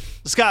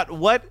 Scott,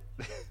 what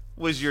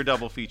was your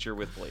double feature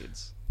with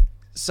Blades?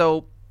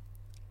 So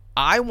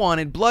I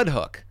wanted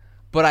Bloodhook,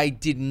 but I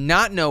did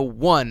not know,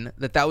 one,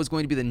 that was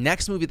going to be the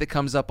next movie that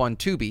comes up on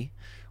Tubi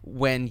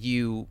when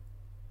you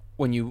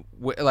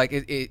like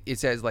it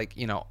says like,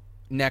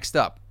 next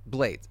up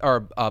Blades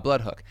or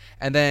Bloodhook.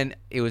 And then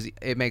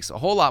it makes a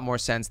whole lot more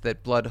sense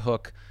that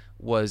Bloodhook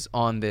was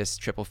on this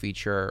triple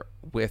feature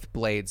with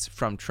Blades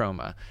from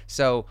Troma.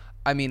 So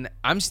I mean,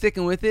 I'm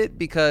sticking with it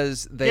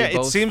because they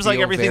both it seems feel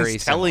like everything's very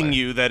telling similar.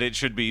 you that it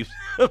should be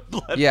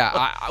Bloodhook.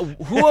 Yeah,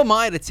 who am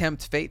I to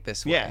tempt fate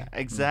this way? Yeah,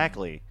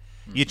 exactly.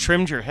 You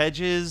trimmed your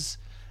hedges,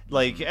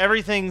 like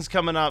everything's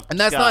coming up. And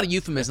that's Scott. not a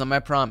euphemism, I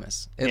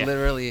promise. It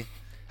literally.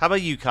 How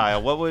about you,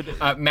 Kyle? What would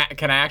Matt,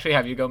 can I actually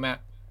have you go,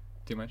 Matt?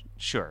 Too much?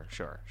 Sure.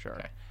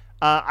 Okay.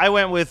 I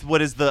went with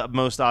what is the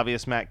most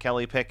obvious Matt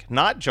Kelly pick?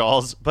 Not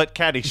Jaws, but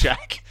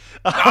Caddyshack.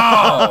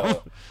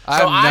 Oh,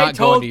 I'm not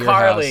going to your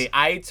house.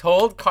 I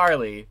told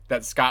Carly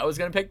that Scott was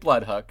going to pick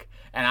Bloodhook,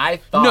 and I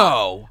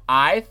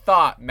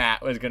thought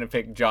Matt was going to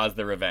pick Jaws: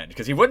 The Revenge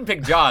because he wouldn't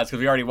pick Jaws because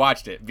we already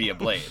watched it via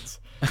Blades.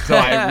 So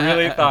I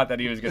really thought that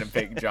he was going to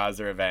pick Jaws: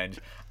 The Revenge.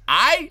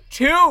 I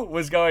too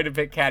was going to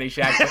pick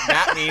Caddyshack, but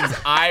that means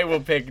I will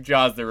pick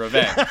Jaws: The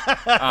Revenge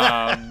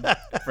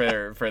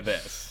for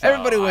this. So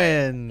Everybody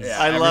wins.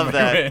 I love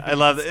that. wins. I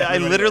love it. I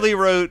Everybody literally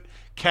wins. wrote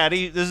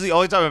Caddy. This is the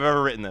only time I've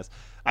ever written this.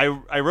 I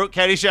wrote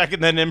Caddyshack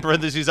and then in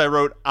parentheses I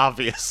wrote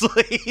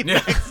obviously.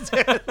 next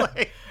to it,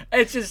 like,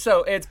 It's just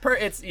so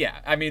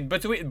I mean,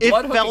 between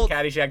Bloodhook and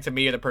Caddyshack to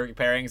me are the perfect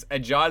pairings. A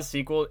Jaws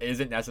sequel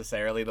isn't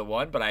necessarily the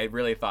one, but I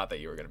really thought that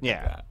you were going to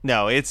pick that.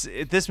 No,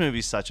 this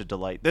movie's such a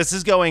delight. This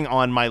is going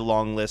on my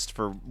long list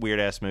for weird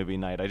ass movie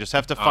night. I just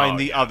have to find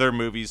the other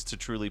movies to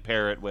truly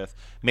pair it with.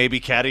 Maybe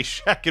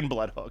Caddyshack and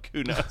Bloodhook.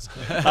 Who knows?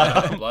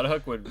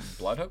 Bloodhook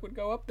would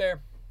go up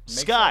there.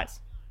 Makes Scott,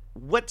 sense.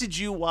 what did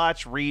you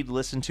watch, read,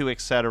 listen to,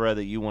 etc.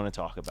 that you want to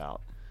talk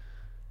about?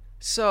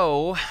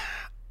 So,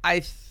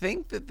 I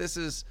think that this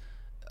is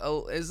a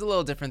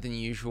little different than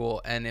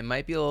usual, and it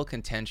might be a little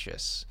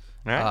contentious.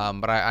 All right.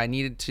 But I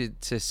needed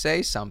to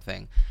say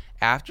something.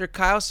 After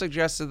Kyle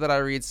suggested that I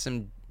read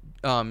some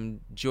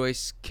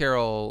Joyce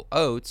Carol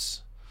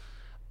Oates,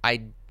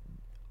 I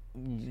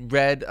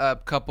read a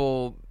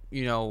couple,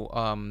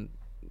 not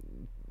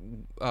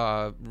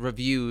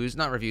reviews,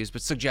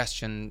 but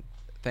suggestion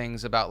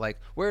things about like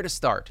where to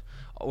start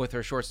with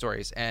her short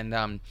stories.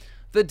 And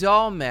The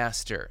Doll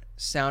Master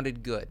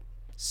sounded good.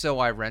 So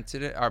I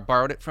rented it or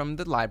borrowed it from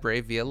the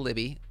library via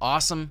Libby.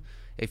 Awesome.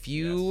 If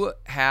you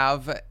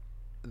have a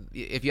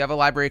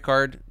library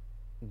card,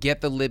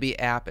 get the Libby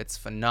app. It's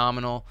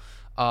phenomenal.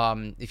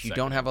 If you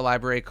don't have a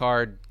library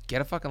card,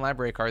 get a fucking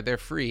library card. They're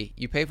free.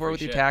 You pay for it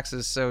with your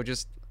taxes, so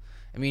just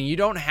I mean, you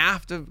don't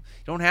have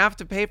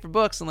to pay for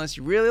books unless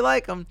you really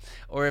like them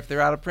or if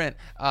they're out of print.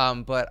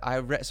 But I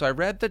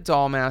read The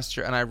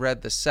Dollmaster, and I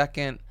read the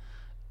second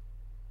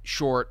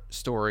short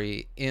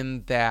story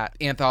in that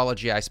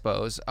anthology, I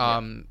suppose.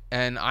 And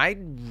I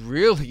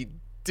really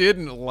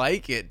didn't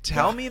like it.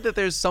 Tell me that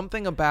there's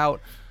something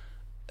about.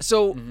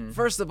 So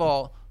first of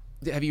all,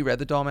 have you read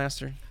The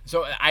Dollmaster?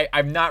 So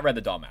I've not read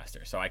The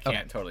Dollmaster, so I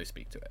can't totally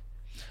speak to it.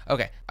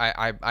 Okay,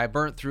 I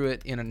burnt through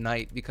it in a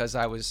night because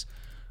I was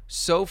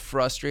so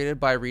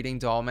frustrated by reading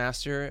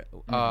Dollmaster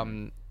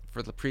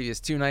for the previous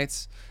 2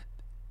 nights.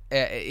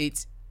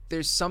 There's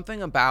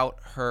something about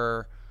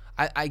her.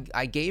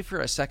 I gave her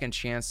a second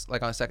chance,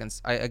 like on a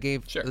second. I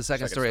gave the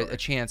second story a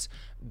chance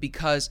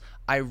because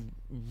I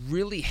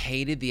really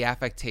hated the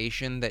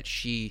affectation that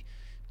she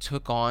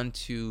took on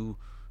to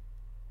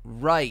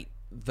write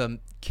the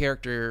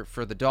character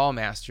for the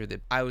Dollmaster.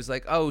 That I was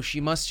like, oh, she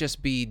must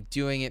just be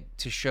doing it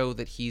to show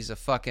that he's a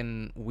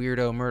fucking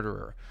weirdo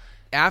murderer.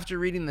 After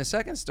reading the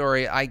second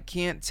story, I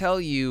can't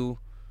tell you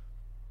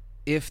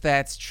if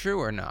that's true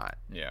or not.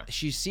 Yeah.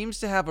 She seems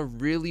to have a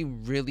really,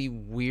 really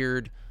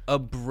weird,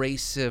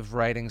 abrasive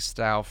writing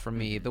style for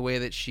me, the way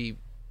that she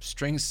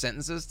strings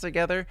sentences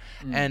together.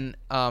 And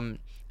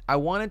I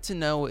wanted to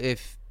know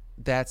if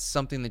that's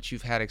something that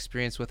you've had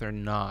experience with or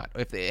not.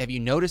 Have you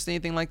noticed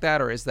anything like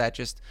that, or is that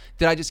just,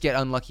 did I just get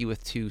unlucky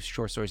with 2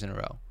 short stories in a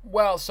row?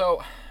 Well,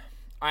 so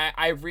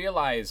I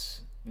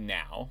realize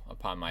now,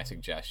 upon my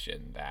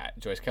suggestion, that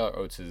Joyce Carol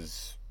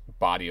Oates'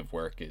 body of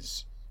work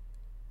is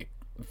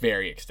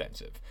very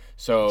extensive.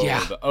 So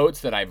the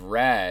Oates that I've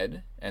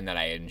read and that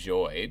I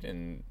enjoyed,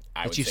 and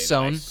I would say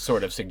that I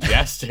sort of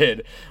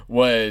suggested,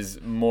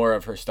 was more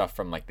of her stuff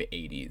from like the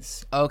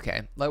 80s.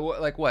 Okay.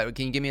 Like what?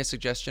 Can you give me a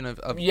suggestion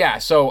of... Yeah,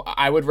 so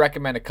I would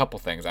recommend a couple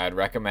things. I would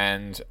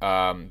recommend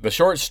the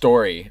short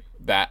story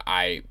that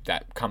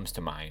comes to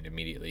mind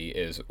immediately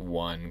is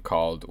one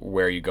called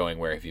Where Are You Going,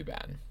 Where Have You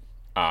Been?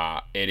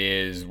 It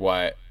is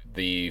what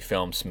the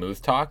film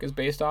Smooth Talk is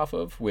based off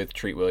of, with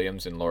Treat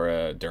Williams and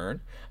Laura Dern.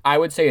 I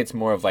would say it's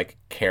more of like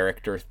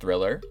character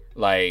thriller.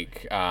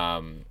 Like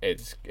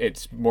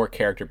it's more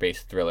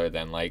character-based thriller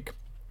than like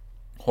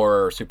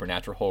horror or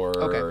supernatural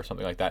horror or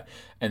something like that.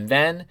 And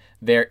then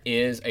there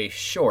is a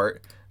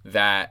short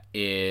that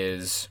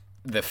is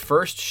the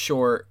first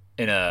short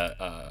in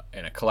a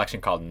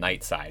collection called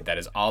Nightside that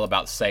is all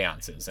about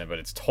seances, but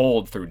it's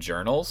told through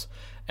journals.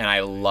 And I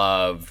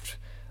loved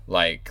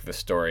like the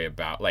story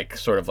about like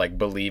sort of like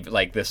believe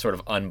like this sort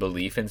of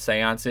unbelief in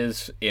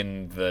seances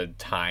in the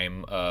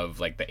time of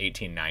like the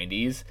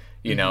 1890s,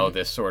 you know,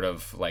 this sort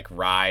of like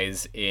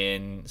rise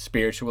in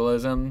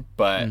spiritualism,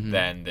 but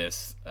then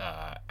this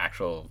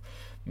actual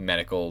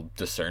medical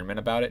discernment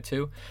about it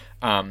too.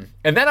 And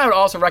then I would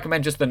also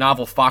recommend just the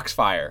novel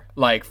Foxfire.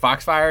 Like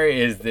Foxfire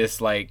is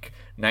this like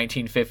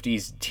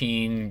 1950s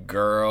teen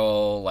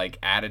girl like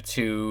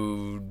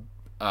attitude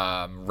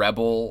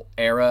rebel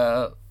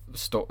era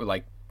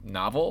like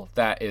novel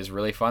that is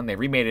really fun. They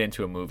remade it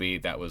into a movie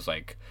that was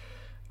like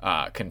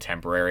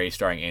contemporary,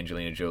 starring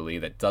Angelina Jolie,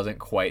 that doesn't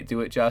quite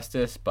do it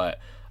justice, but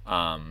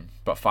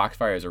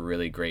Foxfire is a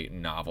really great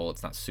novel.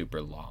 It's not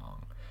super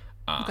long.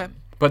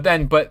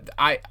 But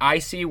I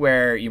see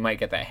where you might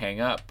get that hang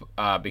up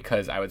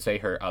because I would say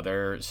her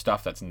other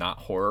stuff that's not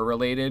horror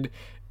related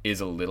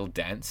is a little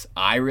dense.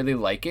 I really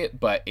like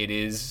it, but it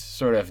is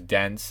sort of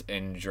dense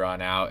and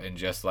drawn out and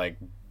just like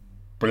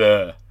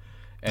blah.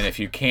 And if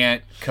you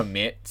can't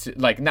commit to,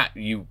 like,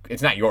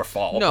 it's not your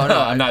fault. No,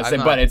 I'm not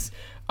saying, but it's,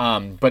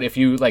 but if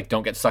you like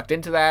don't get sucked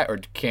into that or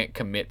can't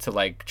commit to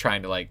like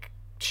trying to like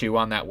chew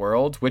on that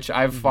world, which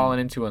I've fallen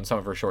into in some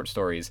of her short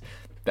stories,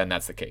 then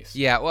that's the case.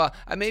 Yeah, well,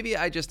 maybe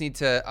I just need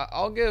to.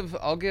 I'll give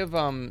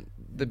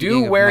the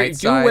do where are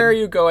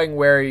you going?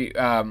 Where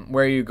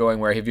are you going?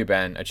 Where have you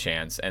been? A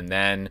chance, and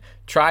then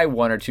try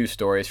 1 or 2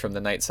 stories from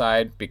the Night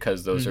Side,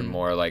 because those are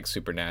more like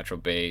supernatural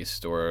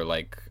based or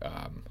like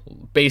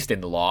based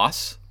in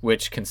loss,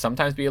 which can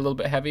sometimes be a little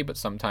bit heavy, but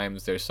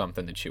sometimes there's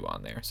something to chew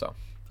on there. So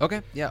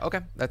okay,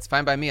 that's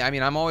fine by me. I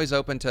mean, I'm always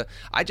open to.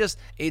 I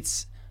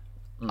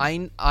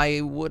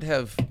would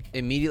have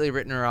immediately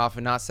written her off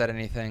and not said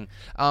anything.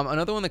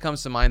 Another one that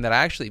comes to mind that I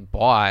actually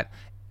bought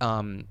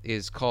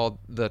is called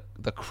The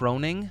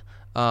Croning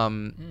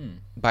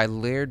by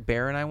Laird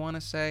Barron, I want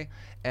to say.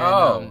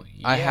 And,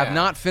 I have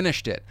not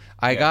finished it.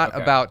 I got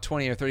about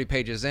 20 or 30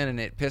 pages in,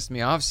 and it pissed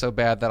me off so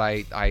bad that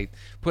I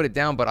put it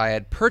down, but I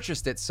had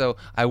purchased it, so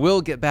I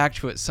will get back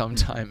to it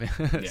sometime.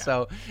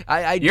 So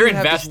I do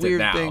have this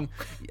weird thing.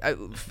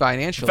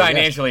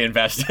 Financially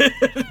invested.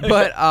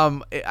 But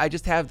I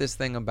just have this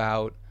thing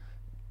about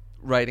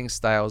writing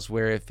styles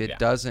where if it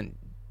doesn't,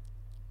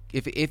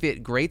 if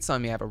it grates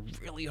on me, I have a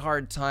really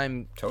hard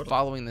time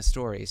following the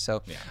story.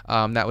 So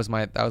that was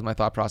my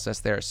thought process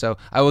there. So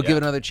I will give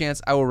it another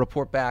chance. I will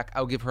report back.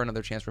 I will give her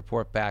another chance.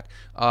 Report back.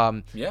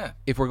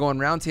 If we're going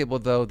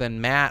roundtable though,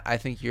 then Matt, I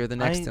think you're the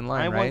next in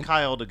line, right? I want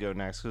Kyle to go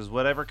next because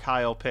whatever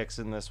Kyle picks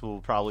in this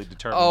will probably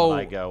determine what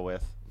I go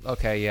with.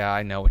 Okay, yeah,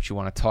 I know what you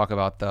want to talk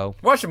about, though.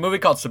 Watched a movie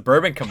called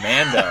Suburban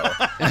Commando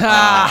the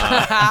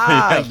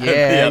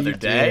Yeah, other you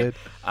day. did.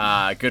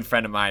 A good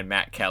friend of mine,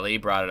 Matt Kelly,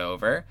 brought it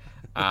over,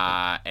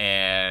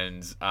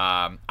 and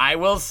I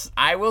will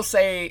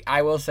say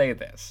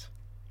this.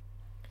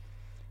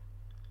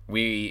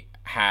 We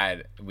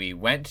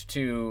went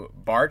to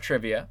bar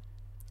trivia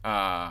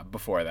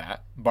before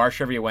that. Bar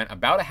trivia went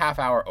about a half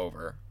hour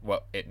over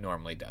what it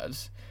normally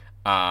does,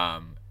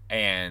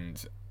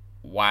 and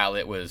while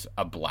it was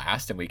a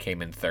blast and we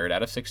came in 3rd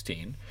out of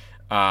 16,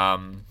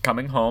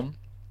 coming home,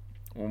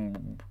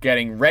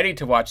 getting ready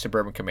to watch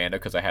Suburban Commando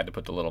because I had to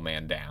put the little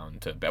man down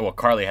to bed. Well,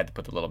 Carly had to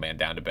put the little man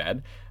down to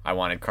bed. I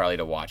wanted Carly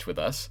to watch with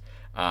us.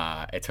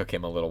 It took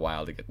him a little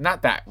while to get,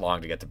 not that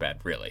long to get to bed,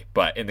 really.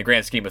 But in the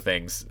grand scheme of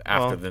things,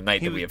 after the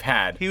night that we have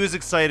had. He was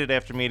excited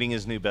after meeting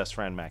his new best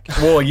friend, Matt.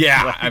 Well,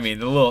 yeah. I mean,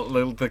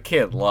 the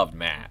kid loved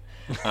Matt,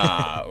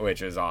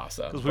 which is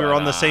awesome. Because we were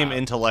on the same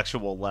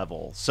intellectual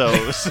level. So,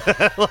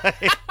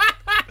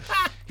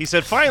 he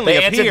said, finally,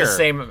 they answered here. the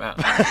same amount.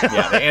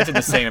 Yeah, they answered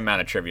the same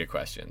amount of trivia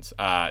questions.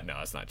 No,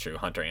 that's not true.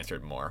 Hunter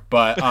answered more.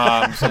 But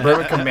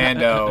Suburban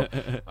Commando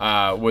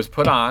was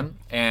put on,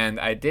 and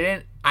I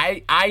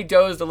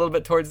dozed a little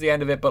bit towards the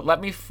end of it, but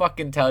let me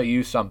fucking tell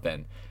you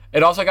something.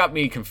 It also got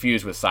me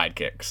confused with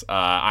Sidekicks.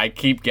 I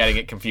keep getting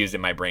it confused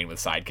in my brain with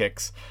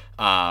Sidekicks.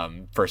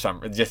 For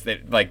some, just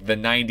that, like, the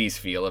 90s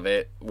feel of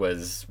it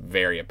was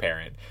very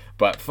apparent.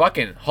 But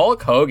fucking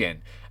Hulk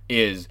Hogan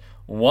is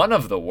one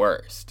of the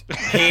worst.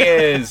 He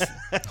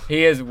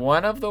is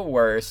one of the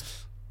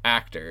worst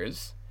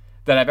actors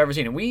that I've ever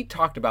seen. And we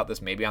talked about this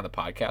maybe on the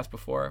podcast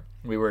before.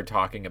 We were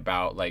talking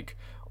about, like,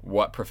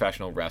 what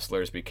professional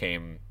wrestlers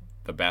became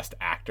the best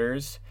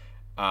actors.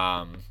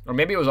 Or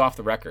maybe it was off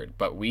the record,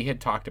 but we had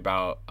talked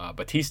about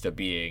Batista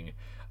being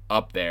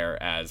up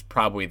there as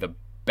probably the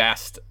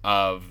best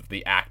of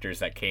the actors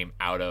that came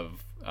out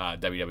of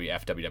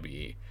WWF,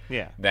 WWE.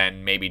 Yeah.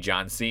 Then maybe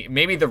John Cena,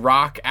 maybe The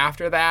Rock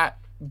after that,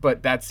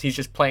 but he's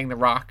just playing The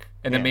Rock.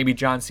 And then maybe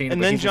John Cena.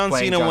 And then John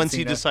Cena once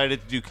he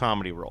decided to do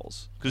comedy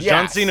roles. Because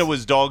John Cena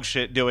was dog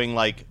shit doing,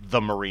 like,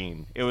 The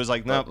Marine. It was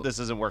like, nope, this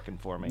isn't working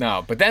for me.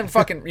 No, but then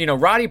fucking,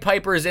 Roddy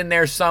Piper's in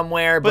there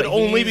somewhere. But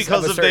only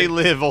because of They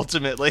Live,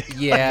 ultimately.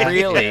 Yeah.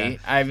 Really.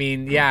 I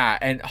mean, yeah.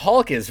 And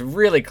Hulk is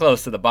really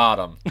close to the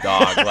bottom,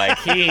 dog. Like,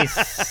 he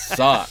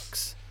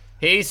sucks.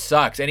 He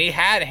sucks. And he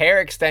had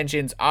hair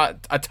extensions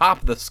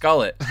atop the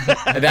skullet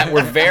that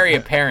were very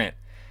apparent.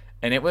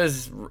 And it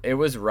was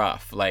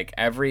rough. Like,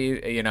 I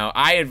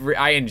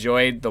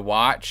enjoyed the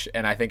watch,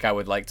 and I think I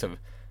would like to.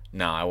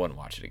 No, I wouldn't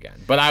watch it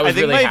again. But I was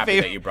really happy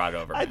that you brought it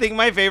over. I think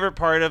my favorite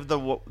part of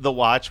the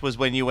watch was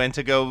when you went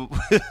to go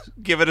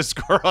give it a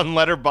score on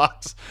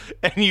Letterboxd,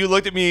 and you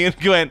looked at me and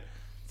you went,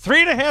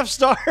 3.5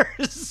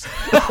 stars.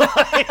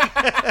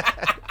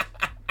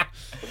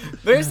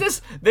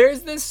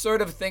 There's this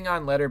sort of thing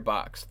on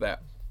Letterboxd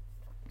that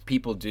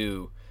people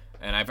do,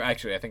 and I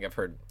think I've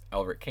heard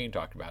Elric Kane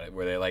talked about it,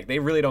 where they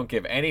really don't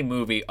give any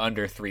movie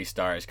under 3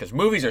 stars because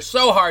movies are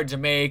so hard to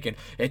make, and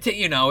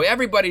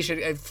everybody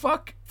should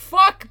fuck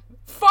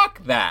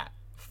that.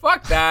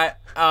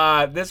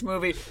 This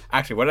movie,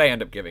 actually, what did I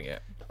end up giving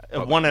it?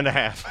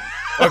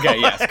 1.5. Okay,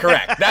 yes,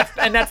 correct.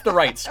 That's the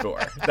right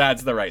score.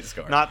 That's the right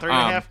score. Not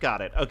 3.5.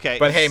 Got it. Okay.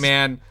 But hey,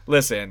 man,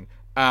 listen.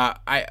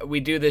 We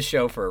do this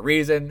show for a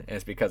reason, and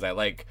it's because I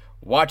like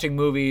watching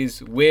movies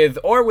with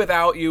or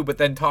without you, but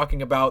then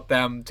talking about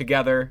them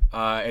together.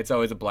 It's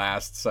always a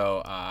blast.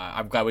 So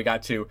I'm glad we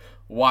got to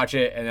watch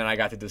it, and then I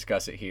got to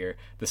discuss it here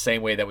the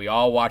same way that we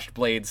all watched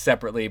Blade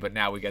separately, but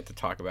now we get to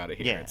talk about it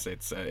here. Yeah.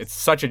 It's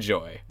such a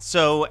joy.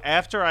 So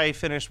after I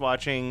finished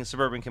watching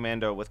Suburban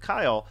Commando with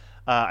Kyle,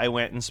 I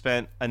went and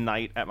spent a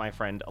night at my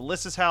friend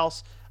Alyssa's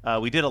house.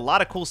 We did a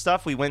lot of cool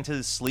stuff. We went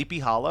to Sleepy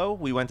Hollow.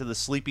 We went to the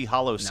Sleepy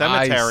Hollow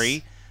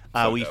Cemetery.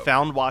 We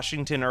found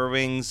Washington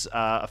Irving's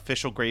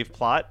official grave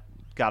plot.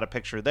 Got a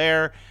picture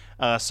there.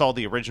 Saw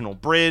the original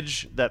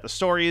bridge that the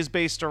story is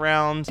based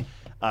around.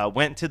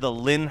 Went to the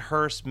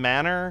Lyndhurst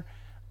Manor,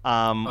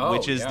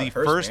 which is the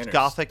first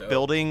Gothic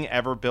building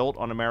ever built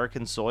on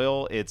American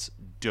soil. It's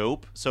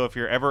dope. So if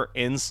you're ever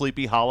in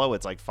Sleepy Hollow,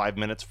 it's like 5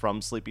 minutes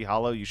from Sleepy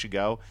Hollow. You should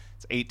go.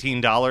 It's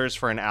 $18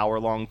 for an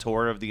hour-long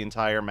tour of the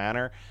entire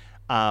manor.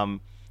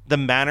 The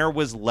manor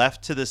was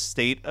left to the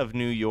state of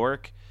New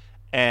York,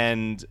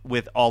 and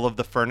with all of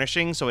the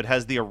furnishings, so it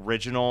has the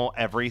original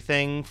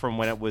everything from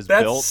when it was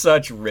built. That's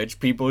such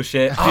rich people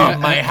shit. Oh,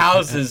 my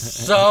house is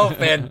so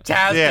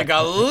fantastic. Yeah.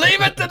 I'll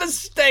leave it to the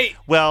state.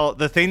 Well,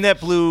 the thing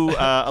that blew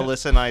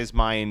Alyssa and I's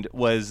mind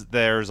was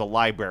there's a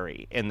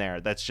library in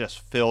there that's just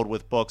filled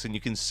with books, and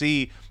you can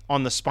see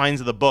on the spines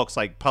of the books,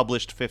 like,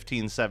 published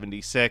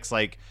 1576,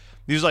 like,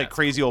 these are like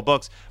crazy old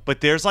books,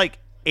 but there's like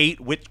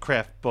 8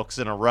 witchcraft books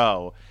in a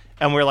row.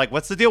 And we're like,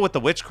 what's the deal with the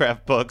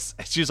witchcraft books?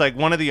 And she was like,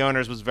 one of the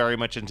owners was very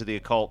much into the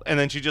occult. And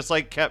then she just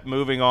like kept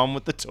moving on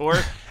with the tour.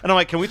 And I'm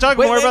like, can we talk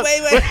more about...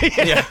 Wait.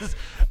 Yes.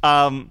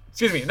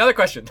 Excuse me, another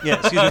question. Yeah,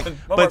 excuse me.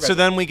 But so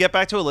then we get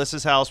back to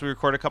Alyssa's house. We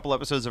record a couple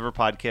episodes of her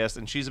podcast,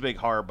 and she's a big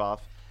horror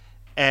buff.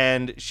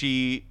 And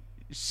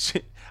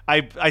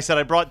I said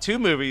I brought 2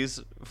 movies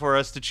for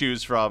us to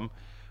choose from.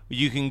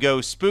 You can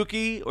go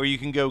spooky or you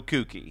can go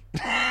kooky.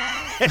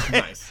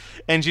 Nice.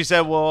 And she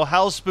said, well,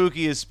 how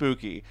spooky is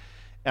spooky?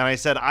 And I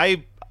said,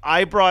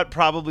 I brought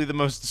probably the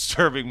most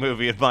disturbing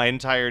movie in my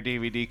entire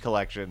DVD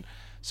collection.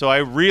 So I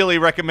really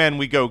recommend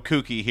we go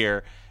kooky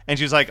here. And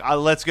she was like,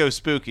 let's go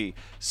spooky.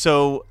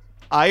 So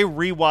I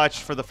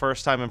rewatched for the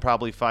first time in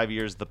probably 5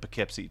 years the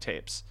Poughkeepsie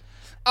tapes.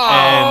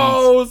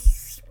 Oh,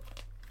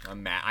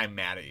 I'm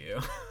mad at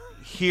you.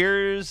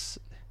 Here's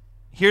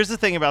the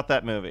thing about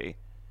that movie.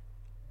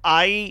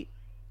 I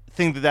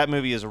think that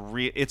movie is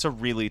it's a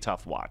really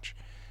tough watch.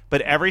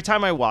 But every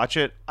time I watch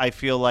it, I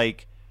feel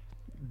like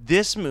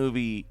this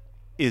movie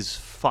is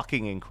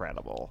fucking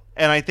incredible.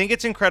 And I think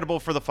it's incredible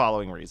for the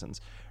following reasons.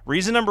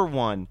 Reason number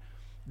 1,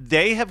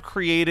 they have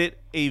created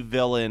a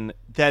villain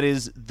that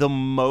is the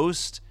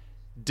most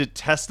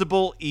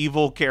detestable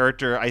evil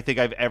character I think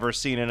I've ever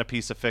seen in a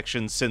piece of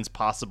fiction since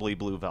possibly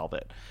Blue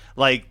Velvet.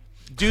 Like,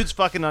 dude's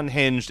fucking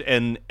unhinged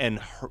and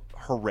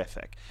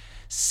horrific.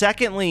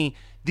 Secondly,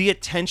 the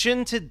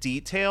attention to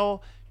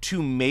detail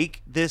to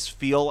make this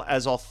feel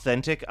as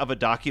authentic of a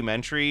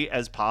documentary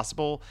as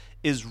possible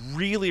is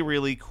really,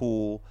 really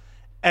cool.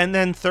 And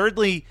then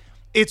thirdly,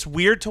 it's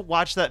weird to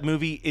watch that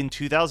movie in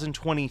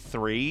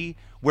 2023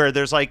 where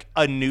there's like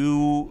a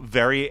new,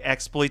 very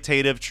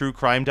exploitative true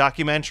crime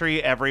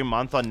documentary every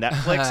month on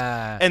Netflix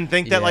and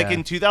think that like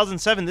in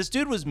 2007, this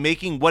dude was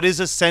making what is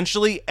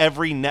essentially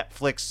every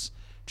Netflix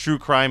true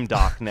crime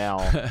doc now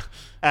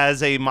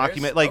as a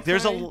mockumentary. Like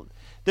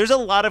there's a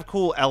lot of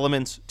cool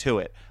elements to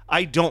it.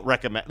 I don't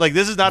recommend. Like,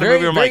 this is not a movie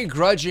where I'm very like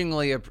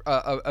grudgingly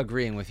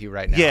agreeing with you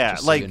right now. Yeah,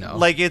 just like so you know.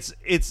 like it's.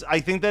 I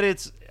think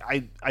that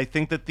I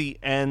think that the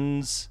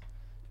ends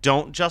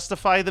don't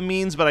justify the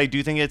means, but I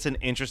do think it's an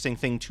interesting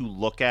thing to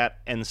look at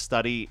and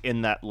study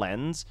in that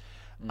lens.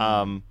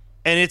 And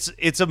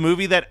it's a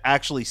movie that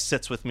actually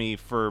sits with me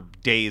for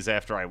days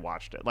after I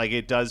watched it. Like,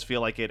 it does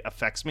feel like it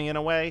affects me in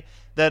a way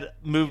that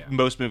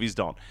most movies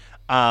don't.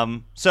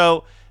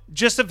 So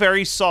just a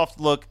very soft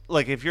look.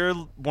 Like, if you're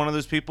one of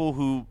those people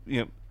who,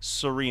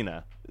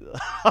 Serena.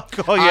 I'll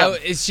call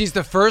you. She's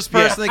the first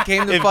person that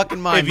came to fucking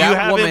mind.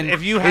 That woman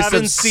if you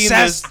haven't is seen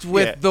obsessed this,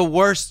 with the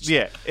worst.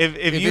 Yeah, if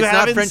you it's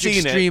haven't not French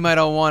seen Extreme, I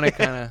don't want to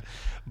kind of.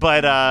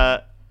 But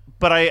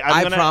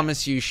I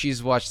promise you,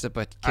 she's watched the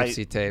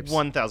Poughkeepsie tapes.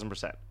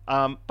 1,000%.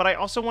 But I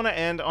also want to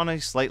end on a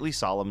slightly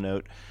solemn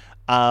note.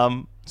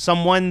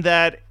 Someone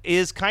that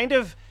is kind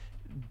of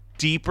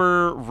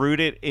deeper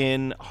rooted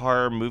in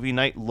horror movie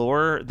night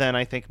lore than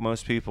I think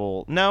most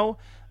people know.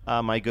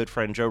 My good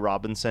friend Joe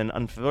Robinson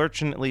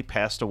unfortunately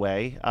passed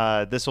away.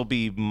 This will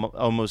be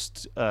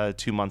almost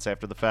 2 months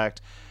after the fact.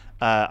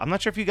 I'm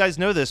not sure if you guys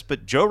know this,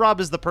 but Joe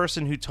Rob is the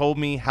person who told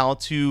me how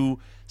to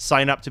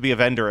sign up to be a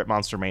vendor at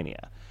Monster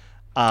Mania.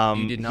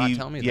 You did not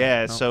tell me that.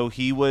 Yeah, no. So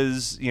he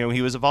was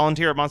a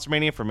volunteer at Monster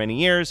Mania for many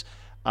years.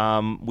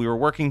 We were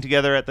working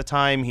together at the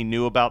time. He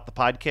knew about the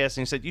podcast,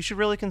 and he said, you should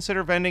really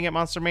consider vending at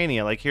Monster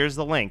Mania. Like, here's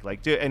the link.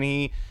 Like, do it. And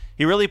he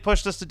really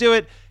pushed us to do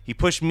it. He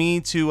pushed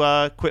me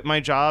to quit my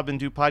job and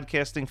do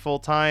podcasting full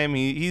time.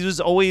 He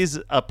was always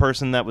a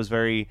person that was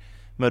very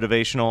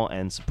motivational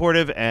and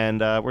supportive,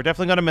 and we're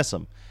definitely going to miss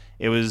him.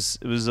 It was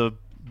a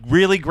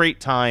really great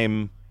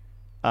time.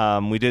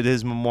 We did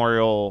his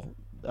memorial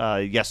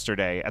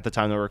yesterday at the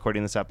time that we're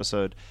recording this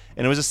episode,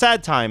 and it was a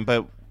sad time,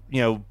 but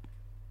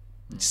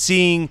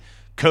seeing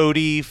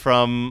Cody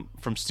from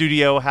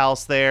Studio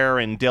House there,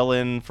 and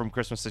Dylan from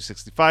Christmas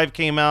 665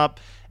 came up,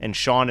 and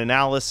Sean and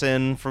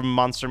Allison from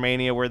Monster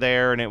Mania were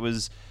there, and it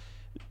was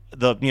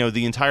the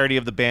entirety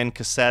of the band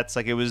cassettes.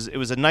 Like, it was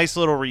a nice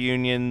little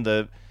reunion.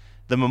 The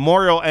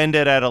memorial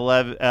ended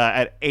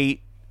at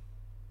 8,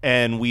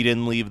 and we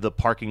didn't leave the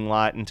parking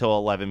lot until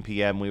 11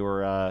 p.m. We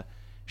were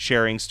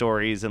sharing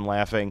stories and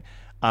laughing.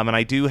 And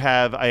I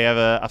have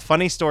a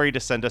funny story to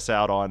send us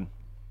out on,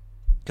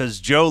 because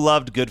Joe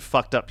loved good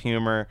fucked up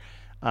humor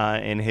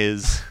in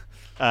his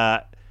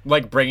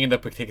like bringing the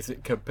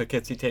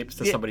Poughkeepsie tapes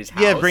to somebody's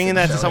house. Yeah, bringing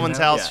that to someone's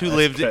house who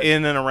lived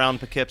in and around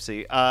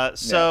Poughkeepsie.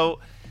 So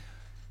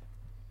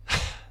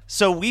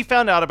we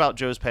found out about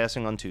Joe's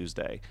passing on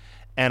Tuesday,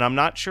 and I'm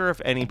not sure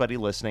if anybody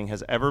listening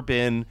has ever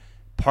been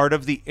part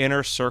of the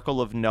inner circle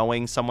of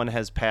knowing someone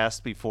has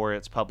passed before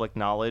it's public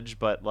knowledge,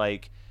 but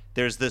like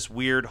there's this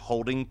weird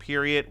holding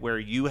period where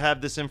you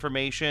have this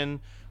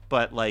information,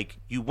 but like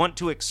you want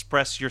to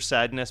express your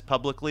sadness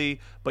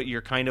publicly, but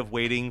you're kind of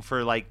waiting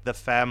for like the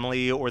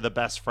family or the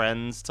best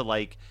friends to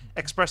like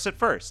express it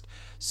first.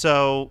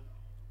 So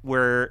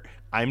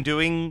I'm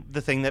doing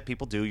the thing that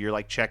people do. You're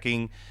like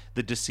checking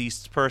the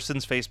deceased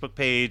person's Facebook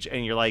page,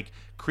 and you're like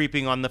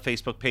creeping on the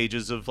Facebook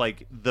pages of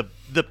like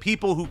the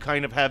people who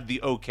kind of have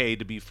the okay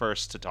to be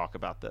first to talk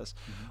about this.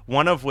 Mm-hmm.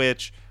 One of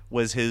which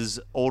was his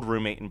old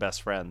roommate and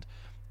best friend.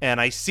 And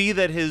I see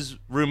that his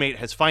roommate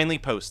has finally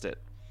posted.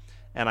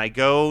 And I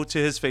go to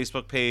his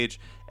Facebook page,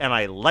 and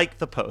I like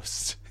the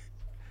post.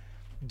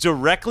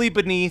 Directly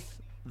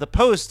beneath the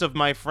post of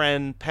my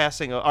friend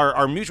passing,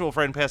 our mutual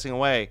friend passing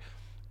away,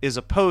 is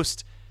a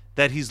post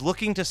that he's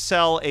looking to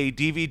sell a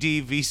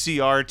DVD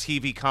VCR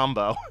TV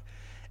combo.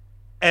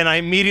 And I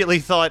immediately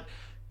thought,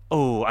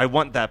 oh, I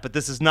want that, but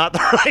this is not the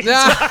right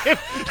time.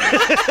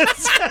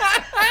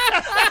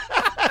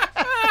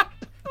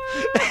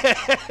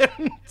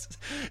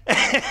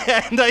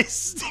 and I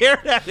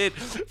stared at it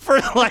for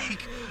like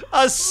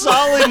a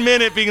solid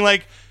minute being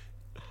like,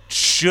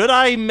 should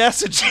I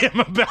message him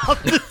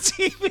about the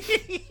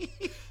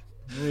TV?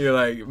 You're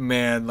like,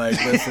 man, like,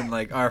 listen,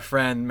 like, our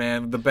friend,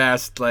 man, the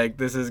best, like,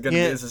 this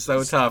is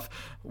so tough.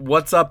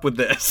 What's up with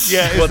this?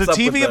 Yeah, is What's the up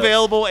with TV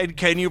available, and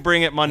can you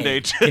bring it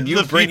Monday to Can you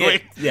the bring viewing?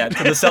 it,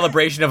 to the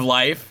celebration of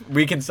life?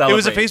 We can celebrate. It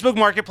was a Facebook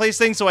Marketplace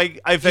thing, so I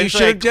eventually You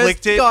should have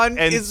clicked just it gone,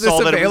 and is saw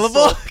this that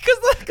available? it was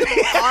sold.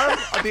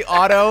 Because the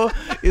auto,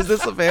 is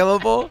this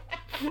available?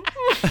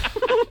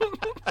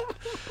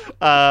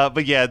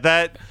 But yeah,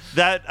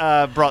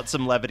 that brought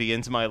some levity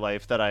into my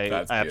life that I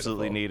That's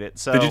absolutely beautiful. needed.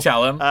 So Did you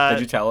tell him? Did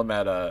you tell him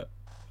at the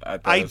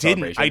I didn't.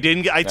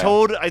 celebration? I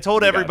told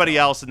You everybody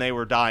gotta else, and they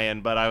were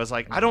dying. But I was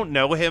like, I don't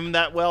know him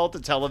that well to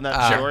tell him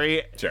that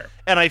story. Sure.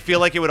 And I feel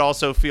like it would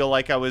also feel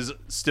like I was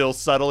still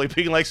subtly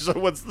being like, so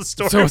what's the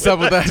story? So what's up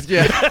with that?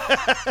 Yeah.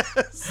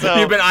 So,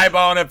 You've been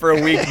eyeballing it for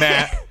a week,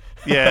 Matt.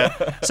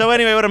 yeah. So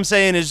anyway, what I'm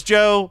saying is,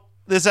 Joe,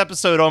 this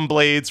episode on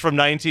Blades from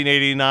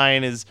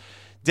 1989 is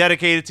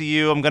dedicated to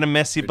you. I'm gonna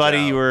miss you,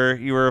 buddy. job.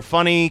 You were a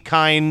funny,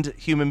 kind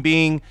human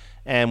being,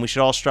 and we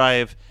should all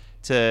strive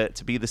to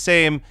be the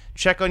same.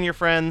 Check on your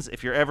friends.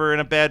 If you're ever in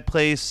a bad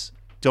place,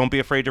 don't be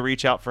afraid to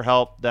reach out for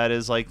help. That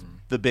is like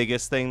the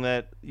biggest thing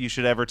that you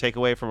should ever take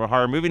away from a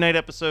horror movie night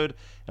episode.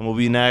 And we'll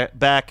be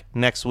back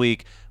next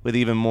week with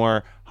even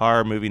more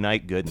horror movie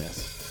night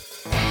goodness.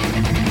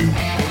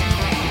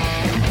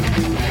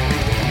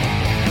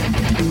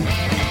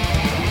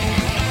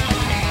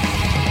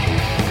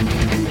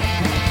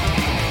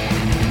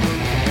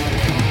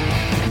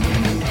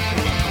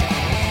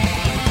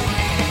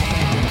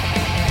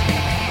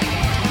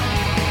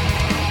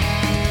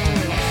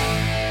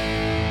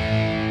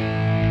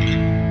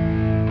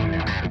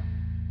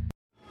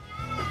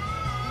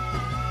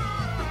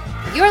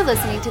 You're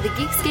listening to the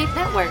Geekscape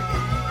Network.